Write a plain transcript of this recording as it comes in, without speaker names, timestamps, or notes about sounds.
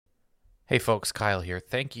Hey folks, Kyle here.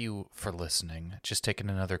 Thank you for listening. Just taking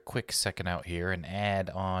another quick second out here and add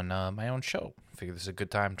on my own show. Figure this is a good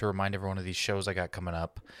time to remind everyone of these shows I got coming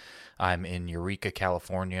up. I'm in Eureka,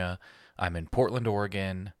 California. I'm in Portland,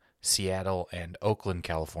 Oregon, Seattle, and Oakland,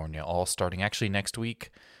 California, all starting actually next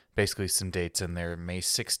week. Basically some dates in there. May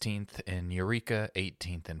 16th in Eureka,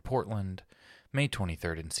 18th in Portland, May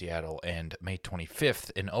 23rd in Seattle, and May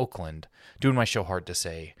 25th in Oakland. Doing my show Hard to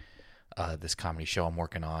Say, this comedy show I'm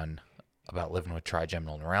working on about living with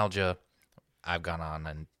trigeminal neuralgia. I've gone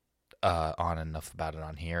on enough about it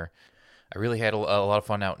on here. I really had a lot of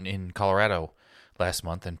fun out in Colorado last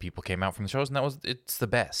month, and people came out from the shows, and it's the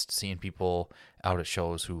best. Seeing people out at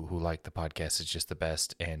shows who like the podcast is just the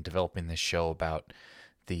best, and developing this show about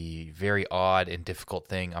the very odd and difficult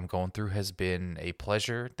thing I'm going through has been a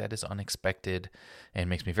pleasure that is unexpected and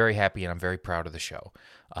makes me very happy, and I'm very proud of the show.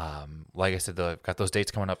 Like I said, I've got those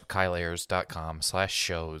dates coming up at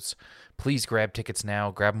kyleayers.com/shows. Please grab tickets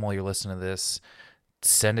now. Grab them while you're listening to this.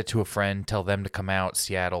 Send it to a friend. Tell them to come out.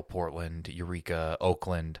 Seattle, Portland, Eureka,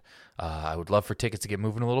 Oakland. I would love for tickets to get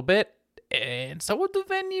moving a little bit. And so would the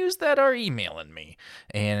venues that are emailing me.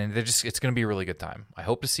 And it's going to be a really good time. I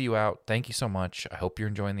hope to see you out. Thank you so much. I hope you're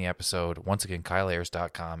enjoying the episode. Once again,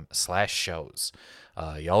 kyleayers.com/shows.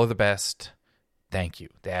 Y'all are the best. Thank you.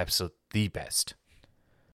 The best.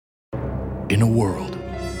 In a world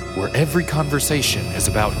where every conversation is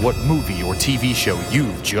about what movie or TV show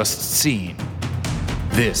you've just seen,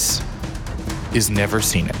 this is Never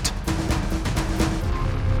Seen It.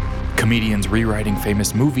 Comedians rewriting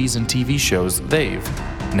famous movies and TV shows they've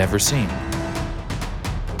never seen.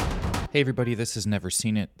 Hey everybody, this is Never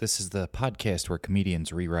Seen It. This is the podcast where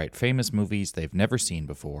comedians rewrite famous movies they've never seen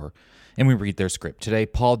before, and we read their script. Today,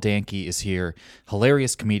 Paul Danke is here,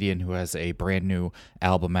 hilarious comedian who has a brand new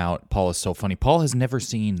album out. Paul is so funny. Paul has never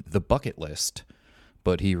seen The Bucket List,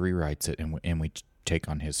 but he rewrites it, and we take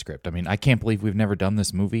on his script. I mean, I can't believe we've never done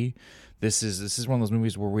this movie. This is one of those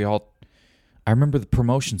movies where I remember the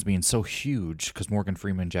promotions being so huge because Morgan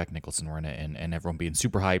Freeman and Jack Nicholson were in it, and everyone being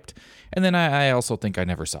super hyped. And then I also think I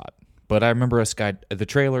never saw it. But I remember the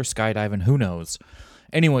trailer, skydiving, who knows.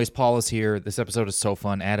 Anyways, Paul is here. This episode is so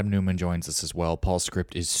fun. Adam Newman joins us as well. Paul's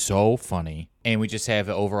script is so funny. And we just have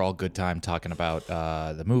an overall good time talking about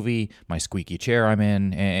the movie, my squeaky chair I'm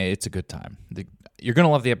in. It's a good time. You're going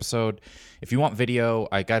to love the episode. If you want video,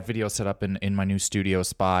 I got video set up in my new studio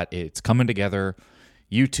spot. It's coming together.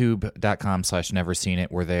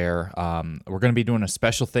 YouTube.com/neverseenit. We're there. We're going to be doing a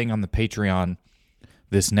special thing on the Patreon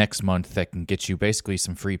this next month that can get you basically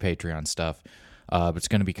some free Patreon stuff. But it's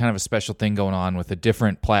going to be kind of a special thing going on with a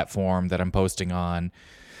different platform that I'm posting on.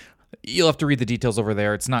 You'll have to read the details over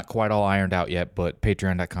there. It's not quite all ironed out yet, but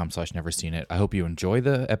patreon.com/neverseenit. I hope you enjoy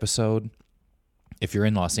the episode. If you're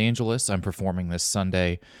in Los Angeles, I'm performing this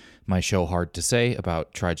Sunday my show Hard to Say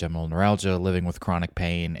about trigeminal neuralgia, living with chronic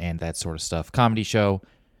pain, and that sort of stuff. Comedy show.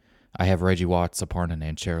 I have Reggie Watts, Aparna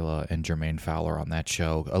Nancherla, and Jermaine Fowler on that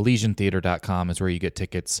show. ElesianTheater.com is where you get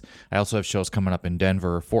tickets. I also have shows coming up in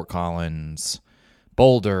Denver, Fort Collins,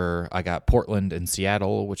 Boulder. I got Portland and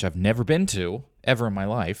Seattle, which I've never been to ever in my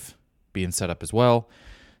life, being set up as well.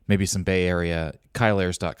 Maybe some Bay Area.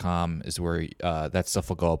 KyleAyers.com is where that stuff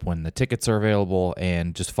will go up when the tickets are available.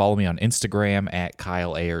 And just follow me on Instagram at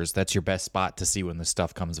Kyle Ayers. That's your best spot to see when the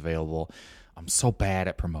stuff comes available. I'm so bad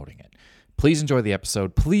at promoting it. Please enjoy the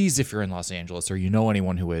episode. Please, if you're in Los Angeles or you know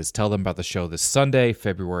anyone who is, tell them about the show this Sunday,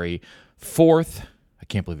 February 4th. I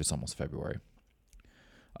can't believe it's almost February.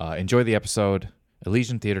 Enjoy the episode.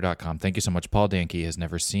 ElesianTheater.com. Thank you so much. Paul Danke has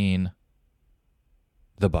never seen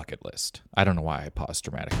The Bucket List. I don't know why I paused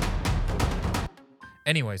dramatically.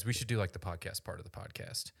 Anyways, we should do like the podcast part of the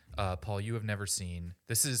podcast. Paul, you have never seen.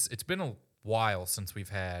 It's been a while since we've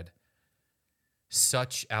had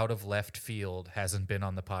such out of left field hasn't been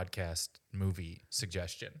on the podcast movie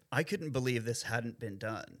suggestion. I couldn't believe this hadn't been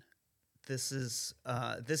done. This is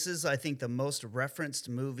I think the most referenced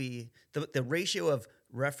movie. The ratio of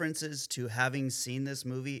references to having seen this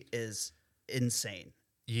movie is insane.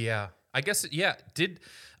 Yeah, I guess. Yeah,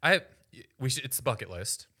 it's the bucket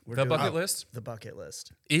list. The bucket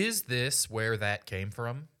list. Is this where that came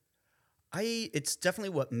from? It's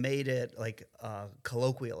definitely what made it like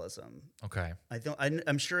colloquialism. Okay.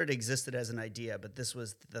 I'm sure it existed as an idea, but this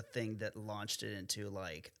was the thing that launched it into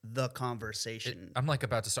like the conversation. I'm like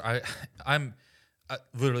about to start. I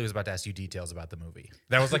literally was about to ask you details about the movie.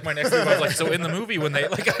 That was like my next thing. I was like, so in the movie when they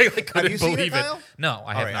like, I like couldn't believe it. No,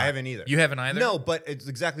 I haven't. I haven't either. You haven't either? No, but it's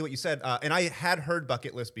exactly what you said. And I had heard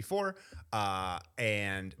Bucket List before, I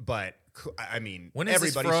mean, when is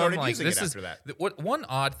everybody this from? started like, using it after that. One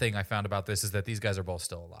odd thing I found about this is that these guys are both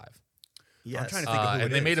still alive. Yes. I'm trying to think of who and it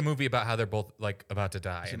they is. made a movie about how they're both like about to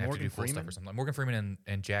die it and have to Morgan do cool stuff Freeman? or something. Like Morgan Freeman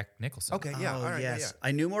and Jack Nicholson. Okay, yeah, Oh, all right, yes. yeah.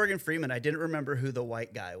 I knew Morgan Freeman. I didn't remember who the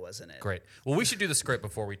white guy was in it. Great. Well, we should do the script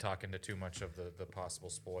before we talk into too much of the possible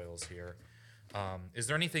spoils here. Is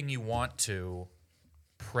there anything you want to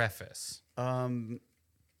preface? No.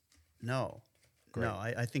 Great. No,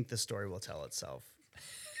 I think the story will tell itself.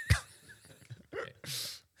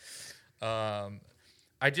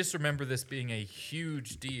 I just remember this being a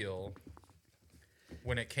huge deal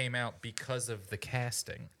when it came out because of the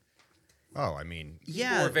casting. Oh, I mean, Yeah.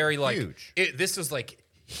 People were very like huge. This was like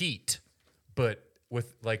Heat, but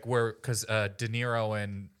with like where because De Niro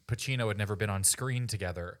and Pacino had never been on screen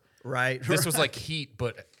together. Right. This was like Heat,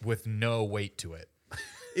 but with no weight to it.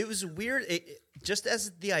 It was weird. Just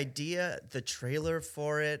as the idea, the trailer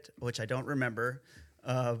for it, which I don't remember,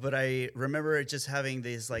 but I remember it just having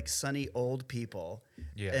these like sunny old people.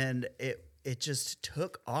 Yeah. And it just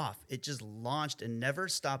took off. It just launched and never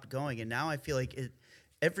stopped going. And now I feel like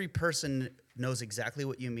every person knows exactly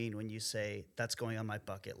what you mean when you say that's going on my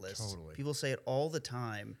bucket list. Totally. People say it all the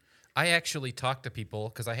time. I actually talk to people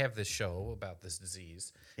because I have this show about this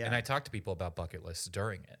disease, Yeah. and I talk to people about bucket lists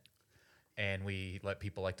during it, and we let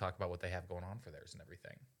people like talk about what they have going on for theirs and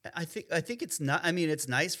everything. I think it's not. I mean, it's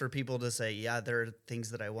nice for people to say, yeah, there are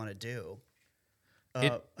things that I want to do.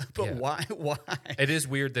 But yeah. why? Why? It is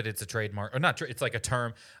weird that it's a trademark or not. It's like a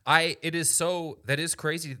term. It is so that is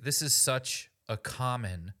crazy. This is such a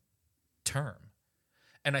common term,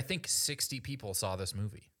 and I think 60 people saw this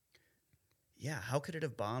movie. Yeah, how could it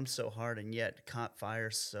have bombed so hard and yet caught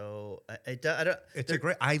fire so? I don't. It's a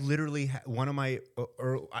great. I literally one of my.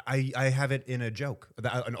 I have it in a joke,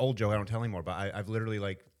 an old joke. I don't tell anymore, but I've literally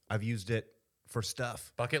like I've used it for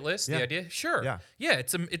stuff. Bucket list, Yeah. the idea, sure, Yeah.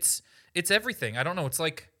 It's everything. I don't know. It's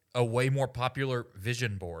like a way more popular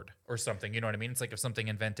vision board or something. You know what I mean? It's like if something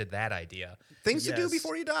invented that idea. Things to do Yes.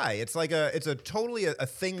 before you die. It's like it's a totally a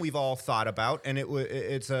thing we've all thought about, and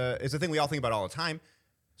it's a thing we all think about all the time.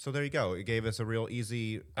 So there you go. It gave us a real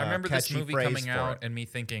easy. I remember this catchy movie phrase coming for out it. and me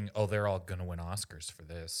thinking, "Oh, they're all gonna win Oscars for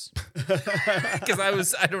this," because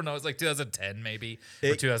I don't know, it was like 2010 maybe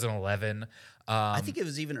or 2011. I think it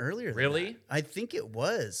was even earlier. Than Really? that. I think it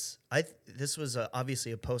was. This was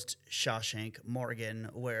obviously a post Shawshank Morgan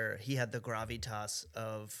where he had the gravitas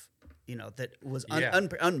of that was Yeah.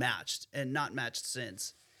 unmatched and not matched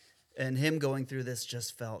since, and him going through this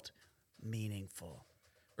just felt meaningful.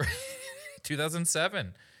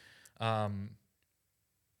 2007.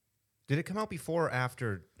 Did it come out before or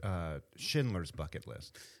after Schindler's Bucket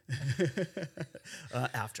List?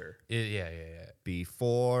 After. Yeah.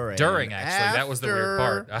 Before and During, actually, that was the weird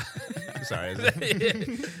part. after. Sorry.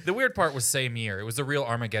 The weird part was same year. It was the real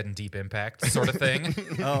Armageddon Deep Impact sort of thing.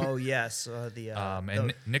 Oh yes,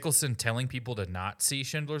 And Nicholson telling people to not see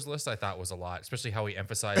Schindler's List, I thought was a lot, especially how he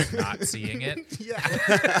emphasized not seeing it.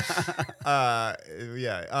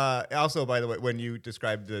 Yeah. Also, by the way, when you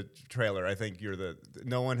described the trailer, I think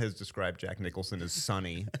no one has described Jack Nicholson as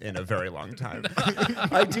sunny in a very long time.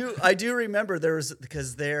 I do remember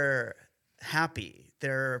because they're happy.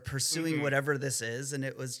 They're pursuing whatever this is, and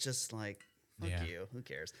it was just like, fuck Yeah. you. Who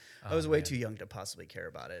cares? I was way too young to possibly care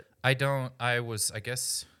about it. I was, I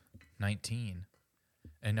guess, 19.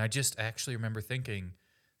 And I just actually remember thinking,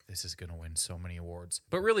 this is going to win so many awards.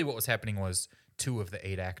 But really what was happening was 2 of the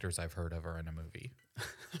 8 actors I've heard of are in a movie.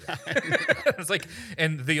 It's like,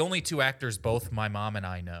 and the only 2 actors, both my mom and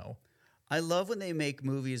I know. I love when they make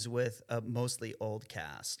movies with a mostly old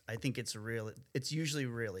cast. I think it's usually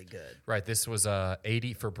really good. Right, this was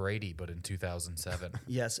 80 for Brady, but in 2007.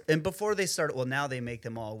 Yes, and before they started, well, now they make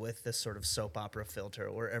them all with this sort of soap opera filter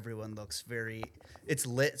where everyone looks it's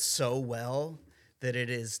lit so well that it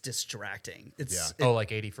is distracting.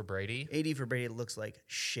 Like 80 for Brady? 80 for Brady looks like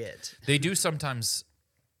shit. They do sometimes,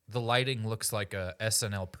 the lighting looks like a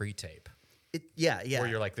SNL pre-tape. Yeah. Where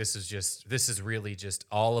you're like, this is really just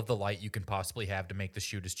all of the light you can possibly have to make the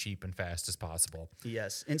shoot as cheap and fast as possible.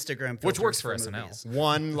 Yes, Instagram filters Which works for movies. SNL.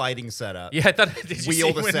 One lighting setup. Yeah, I thought did you Wheel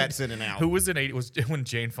see the when- sets in and out. Who was in 80? Was when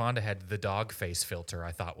Jane Fonda had the dog face filter?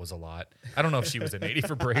 I thought was a lot. I don't know if she was in 80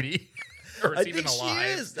 for Brady or I is even think alive.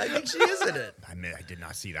 she is. I think she is in it. I did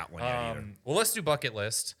not see that one yet either. Well, let's do bucket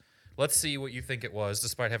list. Let's see what you think it was,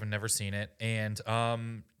 despite having never seen it, and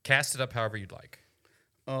cast it up however you'd like.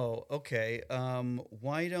 Oh, okay.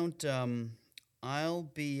 Why don't I'll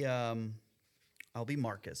be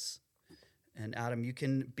Marcus, and Adam, you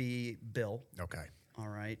can be Bill. Okay. All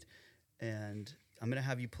right, and I'm gonna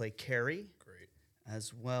have you play Carrie. Great.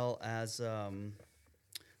 As well as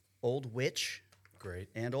Old Witch Great.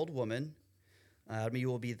 and Old Woman. Adam, you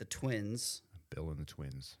will be the twins, Bill and the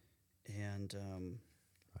twins. and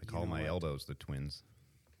I call my elbows the twins.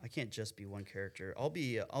 I can't just be one character. I'll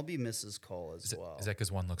be Mrs. Cole as well. Is that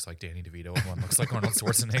because one looks like Danny DeVito and one looks like Arnold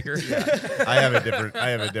Schwarzenegger? I have a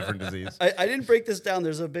different disease. I didn't break this down.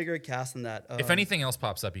 There's a bigger cast than that. If anything else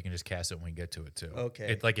pops up, you can just cast it when we get to it too.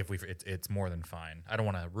 Okay. It's more than fine. I don't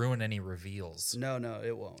want to ruin any reveals. No,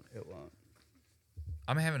 it won't. It won't.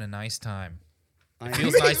 I'm having a nice time. I It am.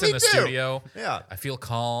 feels nice in Me the too. studio. Yeah. I feel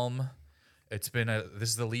calm. This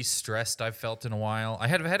is the least stressed I've felt in a while.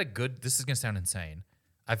 This is going to sound insane.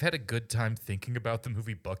 I've had a good time thinking about the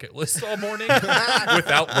movie Bucket List all morning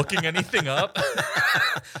without looking anything up.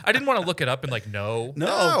 I didn't want to look it up and no. No,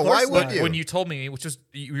 No, of why course would not. you? When you told me,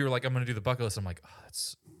 you were like, I'm going to do the bucket list. I'm like,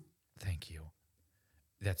 thank you.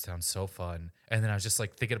 That sounds so fun. And then I was just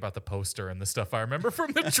like thinking about the poster and the stuff I remember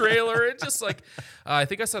from the trailer. And just like, I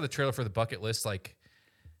think I saw the trailer for the bucket list, like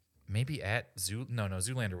maybe at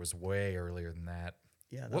Zoolander was way earlier than that.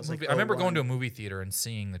 Yeah, that What was movie? like I remember 01. going to a movie theater and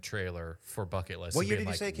seeing the trailer for Bucket List. What and year being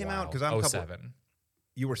did you say it came out? wow. 'Cause I'm a couple- 07.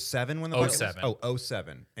 You were 7 when the bucket 07. list? Oh,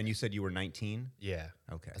 07. And you said you were 19? Yeah.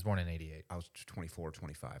 Okay. I was born in 88. I was 24,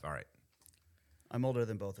 25. All right. I'm older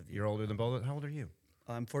than both of you. You're older than both. How old are you?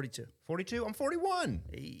 I'm 42. 42? I'm 41.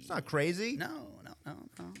 Hey. It's not crazy. No.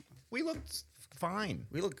 We look fine.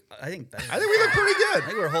 We look, I think, better. I think we look pretty I good.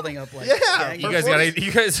 think we're holding up like Yeah, gangy.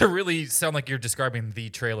 You guys are really sound like you're describing the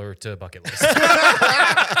trailer to Bucket List.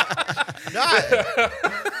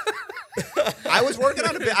 I was working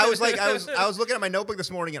on a bit. I was looking at my notebook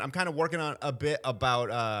this morning, and I'm kind of working on a bit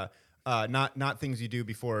about not things you do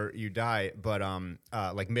before you die, but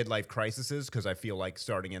like midlife crises, because I feel like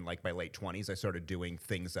starting in like my late 20s, I started doing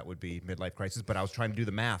things that would be midlife crisis. But I was trying to do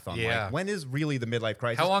the math on like when is really the midlife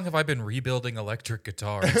crisis? How long have I been rebuilding electric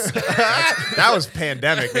guitars? That was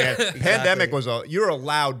pandemic, man. Pandemic was you're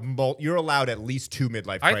allowed at least 2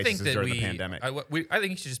 midlife I crises think that during the pandemic. I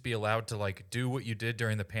think you should just be allowed to like do what you did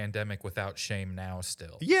during the pandemic without shame now.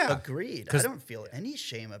 Still, Yeah. Agreed. I don't feel any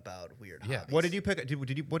shame about weird hobbies. What did you pick?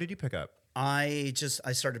 What did you pick up? I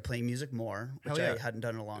started playing music more, which Hell yeah. I hadn't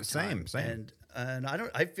done in a long time. Same. And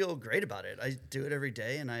I feel great about it. I do it every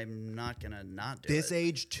day, and I'm not gonna not do This it.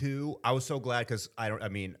 age too, I was so glad because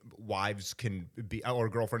wives can be, or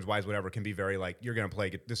girlfriends, wives, whatever, can be very like, you're gonna play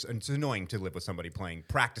this. And it's annoying to live with somebody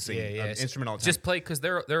practicing an instrument all the time. Just play because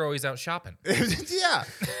they're always out shopping. Yeah.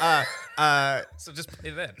 So just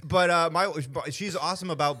play then. But she's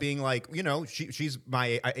awesome about being like, she's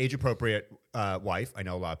my age appropriate wife. I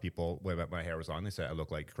know a lot of people when my hair was on, they say I look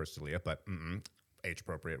like Chris D'Elia, but age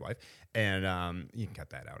appropriate wife. And you can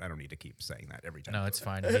cut that out. I don't need to keep saying that every time. No, it's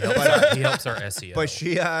fine. He helps our SEO.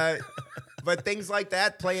 But but things like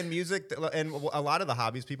that, playing music, and a lot of the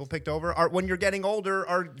hobbies people picked over are when you're getting older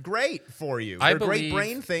are great for you. I They're believe great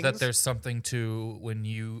brain things. that there's something to when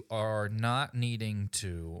you are not needing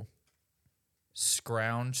to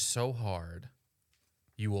scrounge so hard,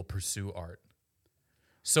 you will pursue art.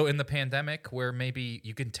 So in the pandemic, where maybe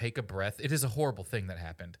you can take a breath, it is a horrible thing that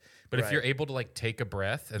happened. But if Right. you're able to like take a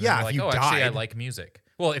breath and Yeah, then if you're like, you actually, I died. like music.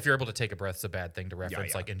 Well, if you're able to take a breath, it's a bad thing to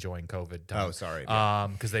reference, yeah. like enjoying COVID time. Oh, sorry.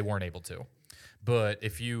 Because they weren't able to. But I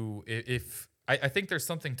think there's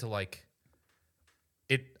something to like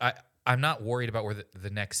it. I'm not worried about where the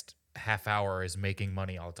next half hour is making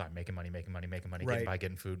money all the time, making money, Right. getting by,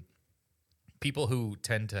 getting food. People who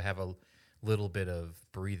tend to have a little bit of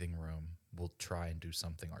breathing room will try and do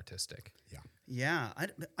something artistic. Yeah,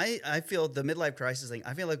 I feel the midlife crisis thing.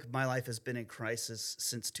 I feel like my life has been in crisis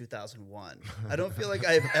since 2001. I don't feel like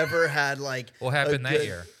I've ever had like What happened a that good-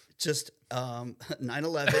 year? Just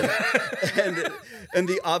 9/11 and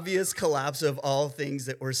the obvious collapse of all things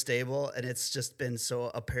that were stable, and it's just been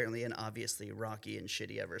so apparently and obviously rocky and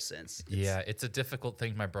shitty ever since. It's a difficult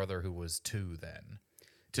thing. My brother, who was 2 then.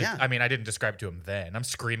 Yeah. I mean, I didn't describe it to him then. I'm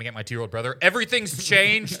screaming at my 2-year-old brother. Everything's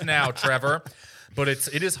changed now, Trevor. But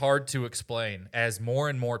it is hard to explain as more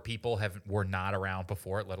and more people were not around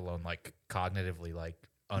before it, let alone like cognitively like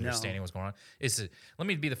understanding what's going on. Let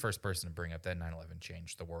me be the first person to bring up that 9/11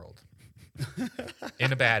 changed the world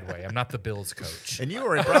in a bad way. I'm not the Bills coach. And you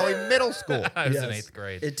were in probably middle school. I was in Yes. 8th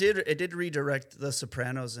grade. It did redirect The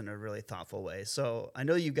Sopranos in a really thoughtful way. So I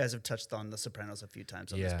know you guys have touched on The Sopranos a few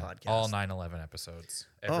times on this podcast. all 9/11 episodes.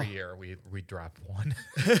 Every year we drop one.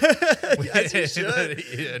 As you should.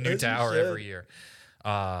 A new As you tower should. every year.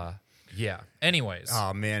 Yeah. Anyways.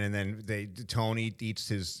 Oh man! And then Tony eats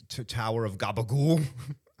his tower of gabagool.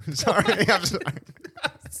 Sorry, I'm sorry.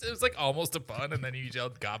 It was like almost a pun, and then you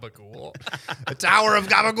yelled gabagool. The tower of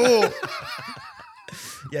gabagool.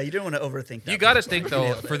 Yeah, you don't want to overthink that. You got to punchline. think, You though,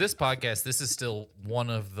 nailed for it. this podcast, this is still one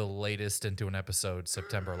of the latest into an episode.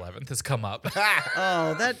 September 11th has come up.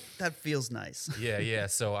 Oh, that feels nice. Yeah.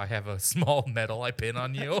 So I have a small medal I pin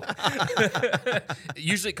on you. It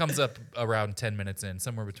usually comes up around 10 minutes in,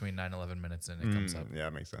 somewhere between 9 and 11 minutes in. It comes up. Yeah,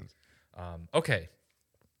 it makes sense. Okay.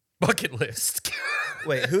 Bucket list.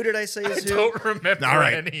 Wait, who did I say I is who? don't remember All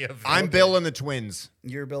right. any of them. I'm Bill and the twins.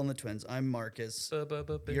 You're Bill and the twins. I'm Marcus. You're Bill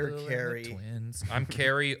and the Carrie. Twins. I'm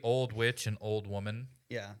Carrie, old witch and old woman.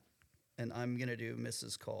 Yeah. And I'm going to do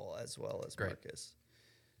Mrs. Cole as well as Great. Marcus.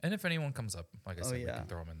 And if anyone comes up, like I said, we yeah. can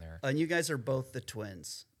throw them in there. And you guys are both the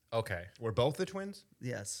twins. Okay. We're both the twins?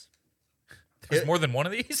 Yes. There's more than one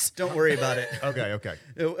of these? Don't worry about it. Okay.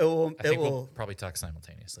 It will. I think will. we'll probably talk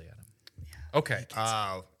simultaneously, Adam. Okay.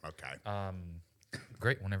 Oh, okay.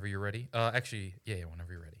 Great. Whenever you're ready. Actually, yeah.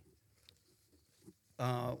 Whenever you're ready.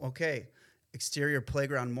 Okay. Exterior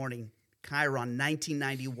playground morning, Chiron,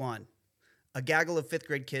 1991. A gaggle of fifth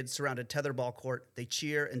grade kids surround a tetherball court. They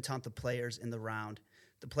cheer and taunt the players in the round.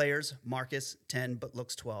 The players, Marcus, 10 but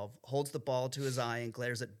looks 12, holds the ball to his eye and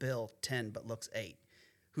glares at Bill, 10 but looks 8,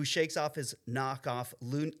 who shakes off his knockoff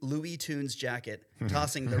Louis Tunes jacket,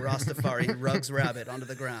 tossing the Rastafari Ruggs rabbit onto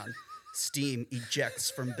the ground. Steam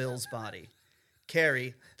ejects from Bill's body.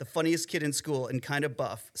 Carrie, the funniest kid in school and kind of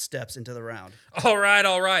buff, steps into the round. All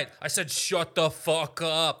right. I said shut the fuck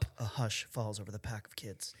up. A hush falls over the pack of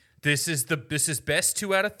kids. This is best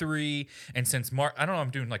 2 out of 3. And since I don't know, I'm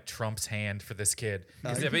doing like Trump's hand for this kid.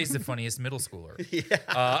 He's the funniest middle schooler.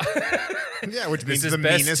 Yeah, which means This is the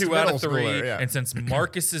best meanest 2 out middle of 3. schooler. Yeah. And since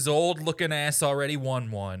Marcus's old looking ass already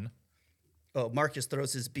won one, Oh, Marcus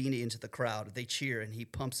throws his beanie into the crowd. They cheer and he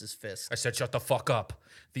pumps his fist. I said shut the fuck up.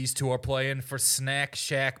 These two are playing for Snack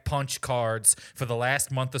Shack punch cards for the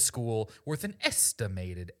last month of school, worth an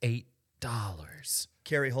estimated $8.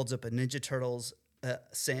 Carrie holds up a Ninja Turtles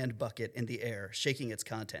sand bucket in the air, shaking its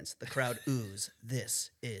contents. The crowd oohs.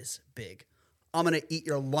 This is big. I'm going to eat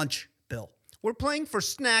your lunch, Bill. We're playing for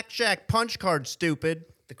Snack Shack punch card, stupid.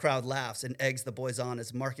 The crowd laughs and eggs the boys on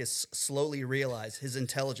as Marcus slowly realizes his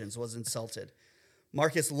intelligence was insulted.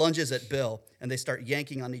 Marcus lunges at Bill, and they start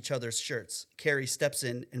yanking on each other's shirts. Carrie steps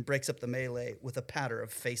in and breaks up the melee with a patter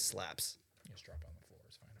of face slaps. Just drop on the floor.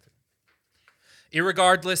 It's fine.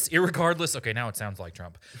 Irregardless. Okay, now it sounds like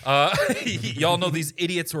Trump. Y'all know these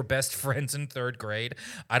idiots were best friends in 3rd grade.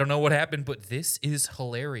 I don't know what happened, but this is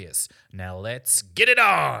hilarious. Now let's get it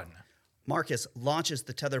on. Marcus launches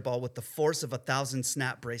the tetherball with the force of 1,000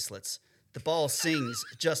 snap bracelets. The ball sings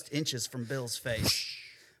just inches from Bill's face.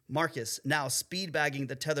 Marcus now speed bagging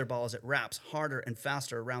the tetherball as it wraps harder and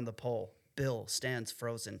faster around the pole. Bill stands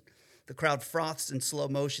frozen. The crowd froths in slow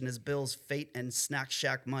motion as Bill's fate and Snack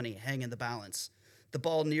Shack money hang in the balance. The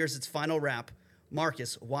ball nears its final wrap.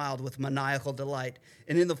 Marcus, wild with maniacal delight,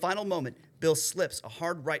 and in the final moment, Bill slips a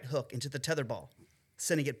hard right hook into the tetherball,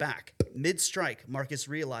 sending it back. Mid-strike, Marcus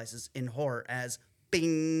realizes in horror as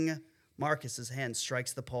bing. Marcus's hand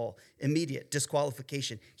strikes the pole. Immediate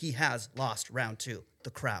disqualification. He has lost round 2.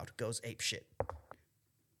 The crowd goes apeshit.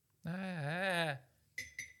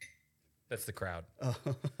 That's the crowd. Oh.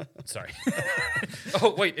 Sorry.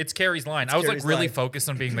 Oh, wait, it's Carrie's line. I was Carrie's like really line. focused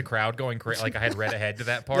on being the crowd going crazy. Like I had read ahead to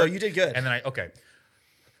that part. No, you did good. And then okay.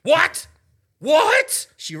 What? What?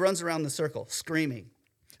 She runs around the circle, screaming.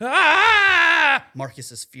 Ah!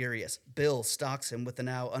 Marcus is furious. Bill stalks him with the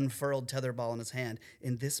now unfurled tetherball in his hand.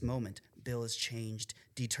 In this moment, Bill is changed,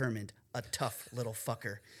 determined, a tough little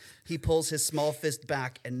fucker. He pulls his small fist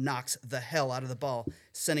back and knocks the hell out of the ball,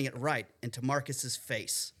 sending it right into Marcus's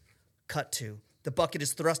face. Cut to. The bucket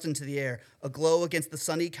is thrust into the air, aglow against the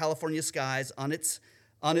sunny California skies. On its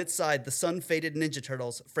side, the sun-faded Ninja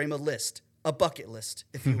Turtles frame a list, a bucket list,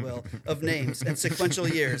 if you will, of names and sequential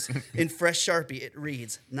years. In fresh Sharpie, it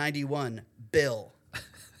reads 91, Bill.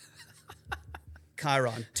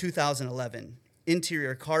 Chiron, 2011.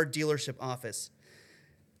 Interior car dealership office.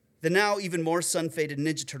 The now even more sun-faded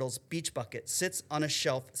Ninja Turtles beach bucket sits on a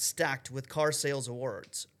shelf stacked with car sales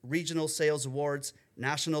awards, regional sales awards,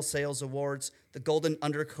 national sales awards, the Golden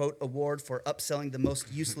Undercoat Award for upselling the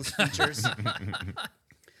most useless features.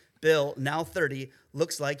 Bill, now 30,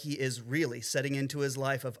 looks like he is really setting into his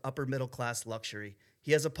life of upper middle class luxury.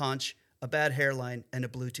 He has a paunch, a bad hairline, and a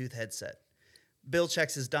Bluetooth headset. Bill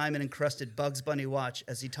checks his diamond-encrusted Bugs Bunny watch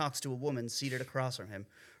as he talks to a woman seated across from him.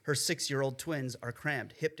 Her 6-year-old twins are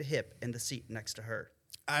crammed hip to hip in the seat next to her.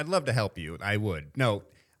 I'd love to help you. I would. No,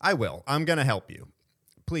 I will. I'm going to help you.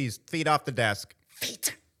 Please, feet off the desk.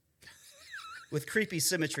 Feet! With creepy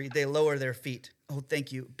symmetry, they lower their feet. Oh,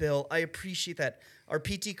 thank you, Bill. I appreciate that. Our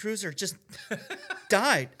PT Cruiser just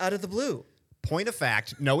died out of the blue. Point of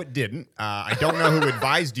fact, no, it didn't. I don't know who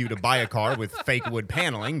advised you to buy a car with fake wood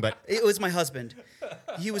paneling, but... It was my husband.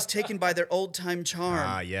 He was taken by their old-time charm.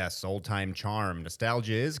 Ah, yes, old-time charm.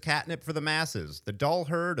 Nostalgia is catnip for the masses. The dull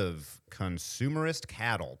herd of consumerist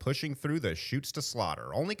cattle pushing through the chutes to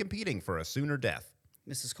slaughter, only competing for a sooner death.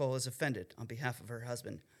 Mrs. Cole is offended on behalf of her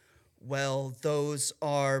husband. Well, those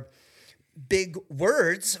are big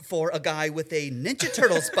words for a guy with a Ninja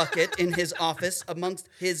Turtles bucket in his office amongst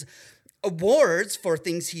his awards for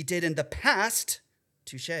things he did in the past.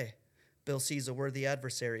 Touché. Bill sees a worthy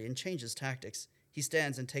adversary and changes tactics. He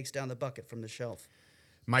stands and takes down the bucket from the shelf.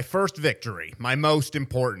 My first victory, my most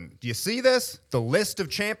important. Do you see this? The list of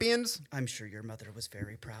champions? I'm sure your mother was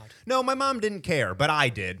very proud. No, my mom didn't care, but I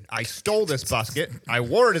did. I stole this bucket. I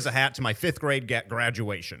wore it as a hat to my 5th grade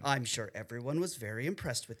graduation. I'm sure everyone was very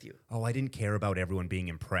impressed with you. Oh, I didn't care about everyone being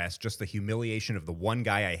impressed, just the humiliation of the one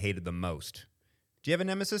guy I hated the most. Do you have a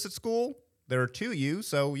nemesis at school? There are 2 you,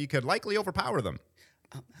 so you could likely overpower them.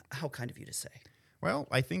 How kind of you to say. Well,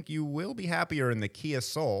 I think you will be happier in the Kia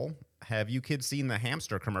Soul. Have you kids seen the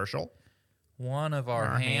hamster commercial? One of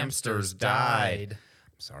our hamsters died.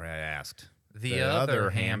 I'm sorry I asked. The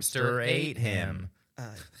other hamster ate him.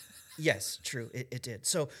 Yes, true, it did.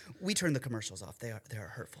 So we turned the commercials off. They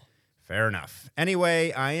are hurtful. Fair enough.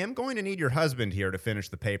 Anyway, I am going to need your husband here to finish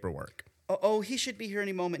the paperwork. Oh, he should be here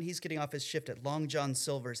any moment. He's getting off his shift at Long John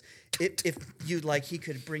Silver's. If you'd like, he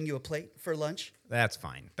could bring you a plate for lunch. That's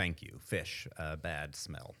fine. Thank you. Fish. Bad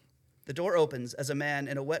smell. The door opens as a man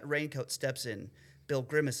in a wet raincoat steps in. Bill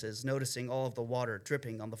grimaces, noticing all of the water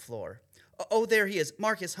dripping on the floor. Oh, there he is.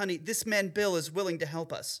 Marcus, honey, this man Bill is willing to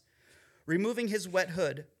help us. Removing his wet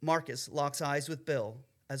hood, Marcus locks eyes with Bill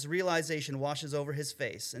as realization washes over his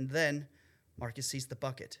face, and then Marcus sees the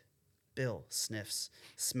bucket. Bill sniffs,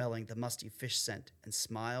 smelling the musty fish scent, and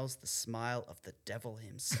smiles the smile of the devil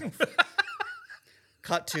himself.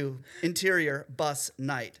 Cut to interior bus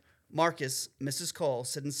night. Marcus, Mrs. Cole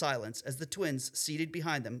sit in silence as the twins, seated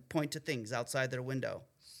behind them, point to things outside their window.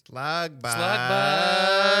 Slug bug. Slug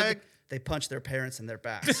bug. They punch their parents in their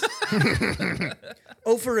backs.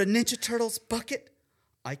 Over a Ninja Turtles bucket?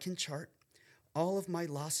 I can chart all of my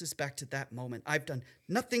losses back to that moment. I've done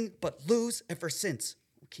nothing but lose ever since.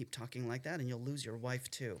 Keep talking like that and you'll lose your wife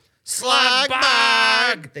too. Slug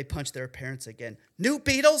bug! They punch their parents again. New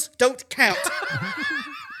Beatles don't count.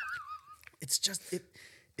 It's just,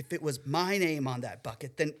 if it was my name on that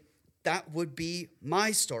bucket, then that would be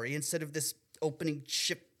my story instead of this opening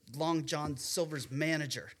ship Long John Silver's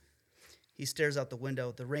manager. He stares out the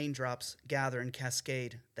window. The raindrops gather and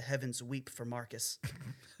cascade. The heavens weep for Marcus.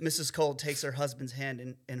 Mrs. Cole takes her husband's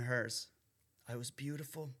hand in hers. I was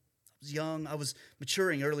beautiful. Was young. I was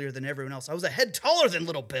maturing earlier than everyone else. I was a head taller than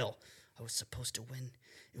little Bill. I was supposed to win.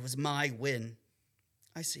 It was my win.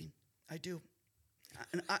 I see. I do.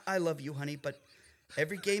 And I love you, honey, but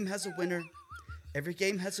every game has a winner. Every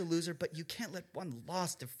game has a loser, but you can't let one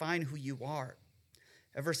loss define who you are.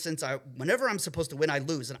 Ever since whenever I'm supposed to win, I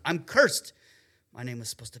lose, and I'm cursed. My name was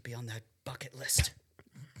supposed to be on that bucket list.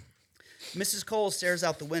 Mrs. Cole stares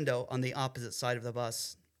out the window on the opposite side of the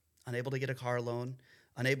bus, unable to get a car loan,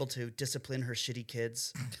 unable to discipline her shitty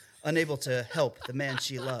kids, unable to help the man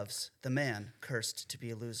she loves, the man cursed to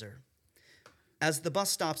be a loser. As the bus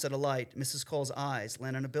stops at a light, Mrs. Cole's eyes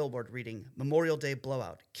land on a billboard reading, Memorial Day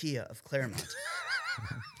Blowout, Kia of Claremont.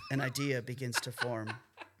 An idea begins to form.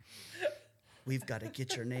 We've got to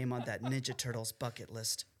get your name on that Ninja Turtles bucket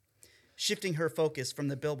list. Shifting her focus from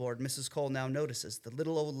the billboard, Mrs. Cole now notices the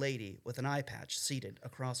little old lady with an eye patch seated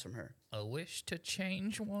across from her. A wish to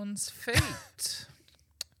change one's fate.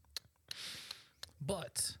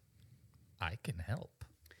 But I can help.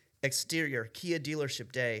 Exterior, Kia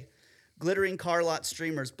dealership day. Glittering car lot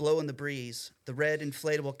streamers blow in the breeze. The red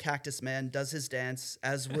inflatable cactus man does his dance,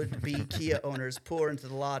 as would-be Kia owners pour into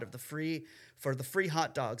the lot of the free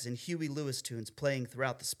hot dogs and Huey Lewis tunes playing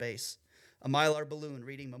throughout the space. A Mylar balloon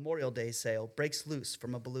reading Memorial Day sale breaks loose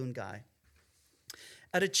from a balloon guy.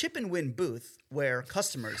 At a chip and win booth where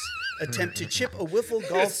customers attempt to chip a wiffle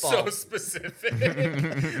golf ball. So specific.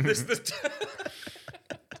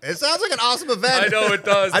 It sounds like an awesome event. I know it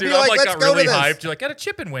does, dude. I'm like, let's got go really to this. hyped. You're like, at a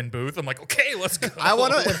chip and win booth. I'm like, okay, let's go. I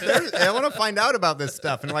want to find out about this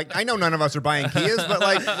stuff. And like, I know none of us are buying Kias, but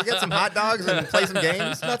like, we get some hot dogs and play some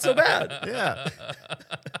games. Not so bad. Yeah.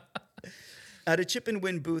 At a chip and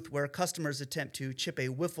win booth where customers attempt to chip a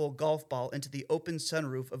wiffle golf ball into the open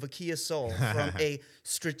sunroof of a Kia Soul from a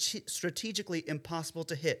strategically impossible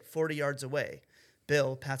to hit 40 yards away,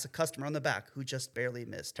 Bill pats a customer on the back who just barely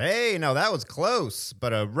missed. Hey, no, that was close.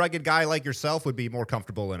 But a rugged guy like yourself would be more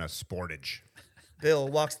comfortable in a Sportage. Bill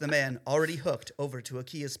walks the man already hooked over to a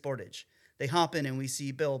Kia Sportage. They hop in and we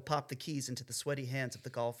see Bill pop the keys into the sweaty hands of the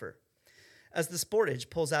golfer. As the Sportage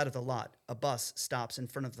pulls out of the lot, a bus stops in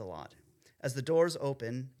front of the lot. As the doors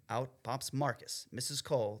open, out pops Marcus, Mrs.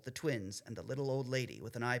 Cole, the twins, and the little old lady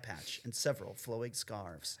with an eye patch and several flowing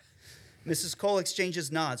scarves. Mrs. Cole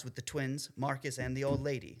exchanges nods with the twins, Marcus, and the old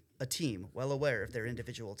lady, a team well aware of their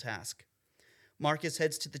individual task. Marcus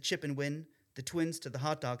heads to the chip and win, the twins to the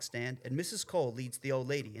hot dog stand, and Mrs. Cole leads the old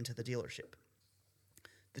lady into the dealership.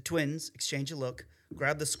 The twins exchange a look,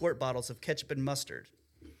 grab the squirt bottles of ketchup and mustard.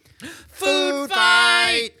 Food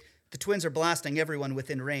fight! The twins are blasting everyone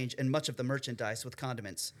within range and much of the merchandise with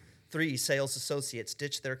condiments. 3 sales associates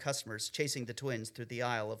ditch their customers, chasing the twins through the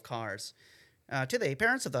aisle of cars. To the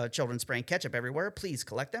parents of the children spraying ketchup everywhere, please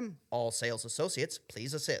collect them. All sales associates,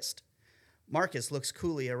 please assist. Marcus looks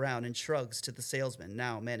coolly around and shrugs to the salesman,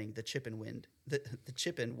 now manning the chip and win. The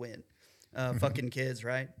chip and win. Fucking kids,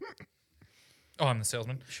 right? Oh, I'm the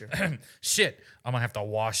salesman? Sure. Shit, I'm gonna have to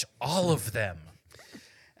wash all of them.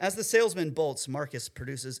 As the salesman bolts, Marcus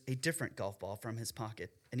produces a different golf ball from his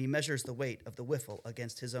pocket, and he measures the weight of the wiffle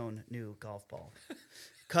against his own new golf ball.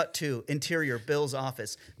 Cut to interior Bill's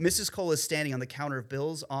office. Mrs. Cole is standing on the counter of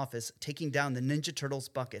Bill's office, taking down the Ninja Turtles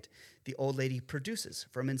bucket. The old lady produces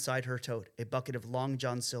from inside her tote a bucket of Long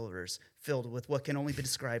John Silvers filled with what can only be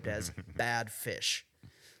described as bad fish.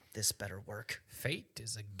 This better work. Fate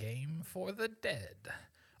is a game for the dead.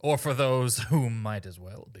 Or for those who might as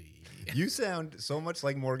well be. You sound so much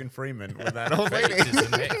like Morgan Freeman with that old Fate lady.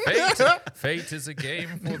 fate is a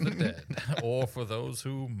game for the dead. Or for those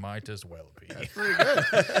who might as well be. Pretty good.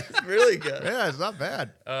 It's really good. Yeah, it's not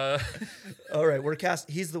bad. All right, we're cast.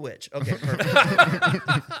 He's the witch. Okay, perfect.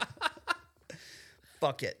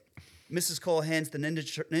 Fuck it. Mrs. Cole hands the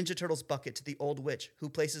Ninja Turtles bucket to the old witch, who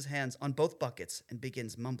places hands on both buckets and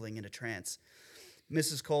begins mumbling in a trance.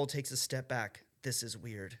 Mrs. Cole takes a step back. This is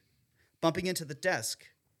weird. Bumping into the desk,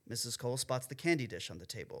 Mrs. Cole spots the candy dish on the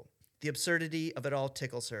table. The absurdity of it all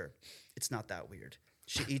tickles her. It's not that weird.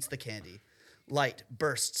 She eats the candy. Light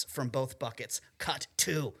bursts from both buckets. Cut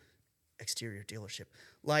to exterior dealership.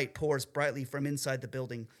 Light pours brightly from inside the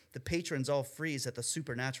building. The patrons all freeze at the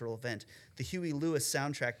supernatural event. The Huey Lewis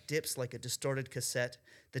soundtrack dips like a distorted cassette.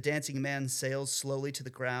 The dancing man sails slowly to the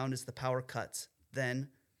ground as the power cuts. Then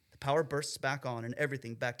the power bursts back on and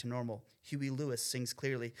everything back to normal. Huey Lewis sings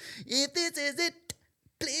clearly, "If this is it,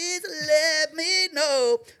 please let me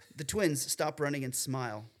know." The twins stop running and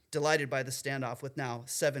smile, delighted by the standoff with now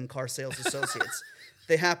 7 car sales associates.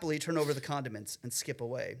 They happily turn over the condiments and skip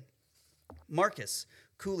away. Marcus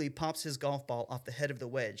coolly pops his golf ball off the head of the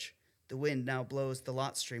wedge. The wind now blows the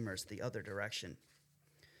lot streamers the other direction.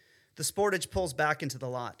 The Sportage pulls back into the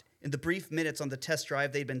lot. In the brief minutes on the test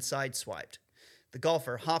drive, they'd been sideswiped. The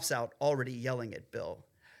golfer hops out, already yelling at Bill.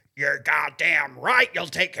 "You're goddamn right you'll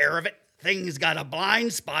take care of it. Thing's got a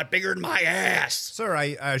blind spot bigger than my ass." Sir,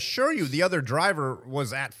 I assure you the other driver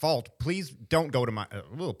was at fault. Please don't go to my...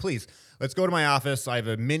 please, let's go to my office. I have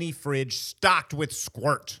a mini fridge stocked with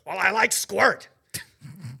squirt. "Well, I like squirt."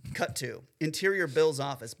 Cut to interior Bill's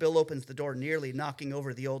office. Bill opens the door, nearly knocking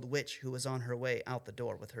over the old witch who was on her way out the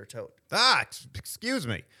door with her tote. Excuse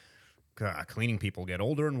me. Cleaning people get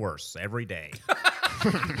older and worse every day.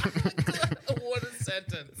 What a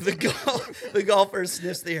sentence. The golfer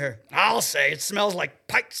sniffs the air. "I'll say it smells like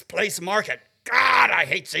Pike's Place Market. God, I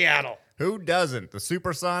hate Seattle." Who doesn't? The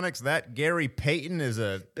Supersonics, that Gary Payton is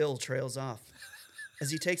a... Bill trails off. As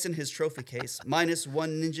he takes in his trophy case, minus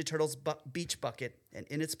 1 Ninja Turtles beach bucket, and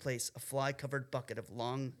in its place, a fly-covered bucket of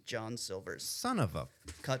Long John Silvers. Son of a...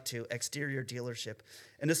 Cut to exterior dealership.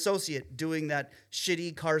 An associate doing that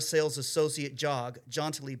shitty car sales associate jog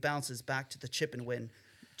jauntily bounces back to the chip and win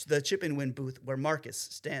booth where Marcus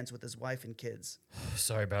stands with his wife and kids.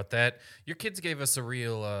 Sorry about that. Your kids gave us a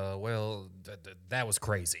real, that was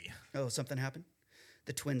crazy. Oh, something happened?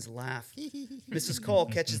 The twins laugh. Mrs. Cole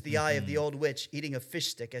catches the eye of the old witch eating a fish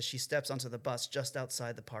stick as she steps onto the bus just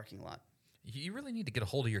outside the parking lot. You really need to get a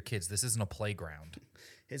hold of your kids. This isn't a playground.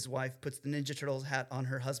 His wife puts the Ninja Turtles hat on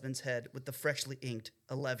her husband's head with the freshly inked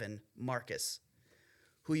 11 Marcus.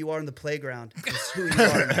 Who you are in the playground is who you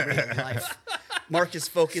are in real life. Marcus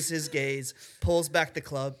focuses his gaze, pulls back the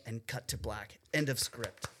club, and cut to black. End of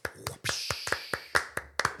script.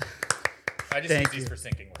 I just Thank use these you. for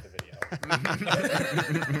syncing with the video.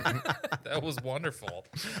 That was wonderful.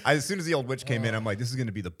 As soon as the old witch came in, I'm like, this is going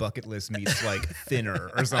to be the bucket list meets like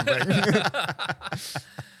thinner or something.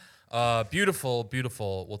 Beautiful,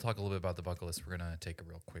 beautiful. We'll talk a little bit about the bucket list. We're going to take a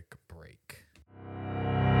real quick break.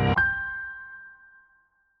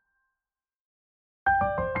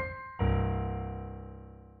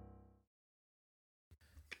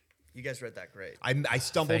 You guys read that great. I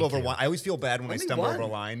stumbled Thank over you. one. I always feel bad when I Only stumble over a one.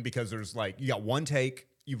 line because there's like you got one take.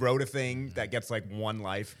 You wrote a thing that gets like one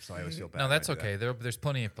life, so I always feel bad. No, when I that's do that. okay. There's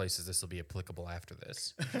plenty of places this will be applicable after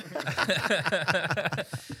this.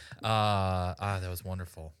 That was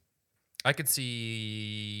wonderful. I could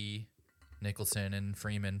see Nicholson and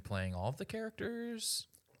Freeman playing all of the characters,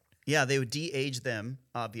 Yeah, they would de-age them,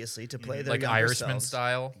 obviously, to play their like younger Irishman selves.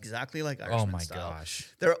 style. Exactly like Irishman Oh my style. gosh!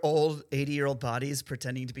 Their old 80-year-old bodies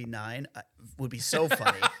pretending to be 9 would be so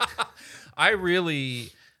funny. I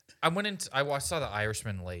saw The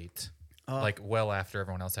Irishman late, like well after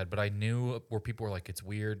everyone else had, but I knew where people were like, it's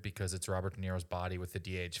weird because it's Robert De Niro's body with the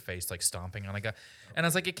DH face like stomping on a guy. And I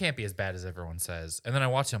was like, it can't be as bad as everyone says. And then I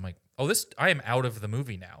watched it, I'm like, oh, I am out of the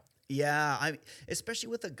movie now. Yeah, especially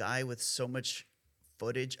with a guy with so much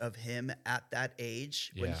footage of him at that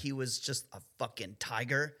age when Yeah. he was just a fucking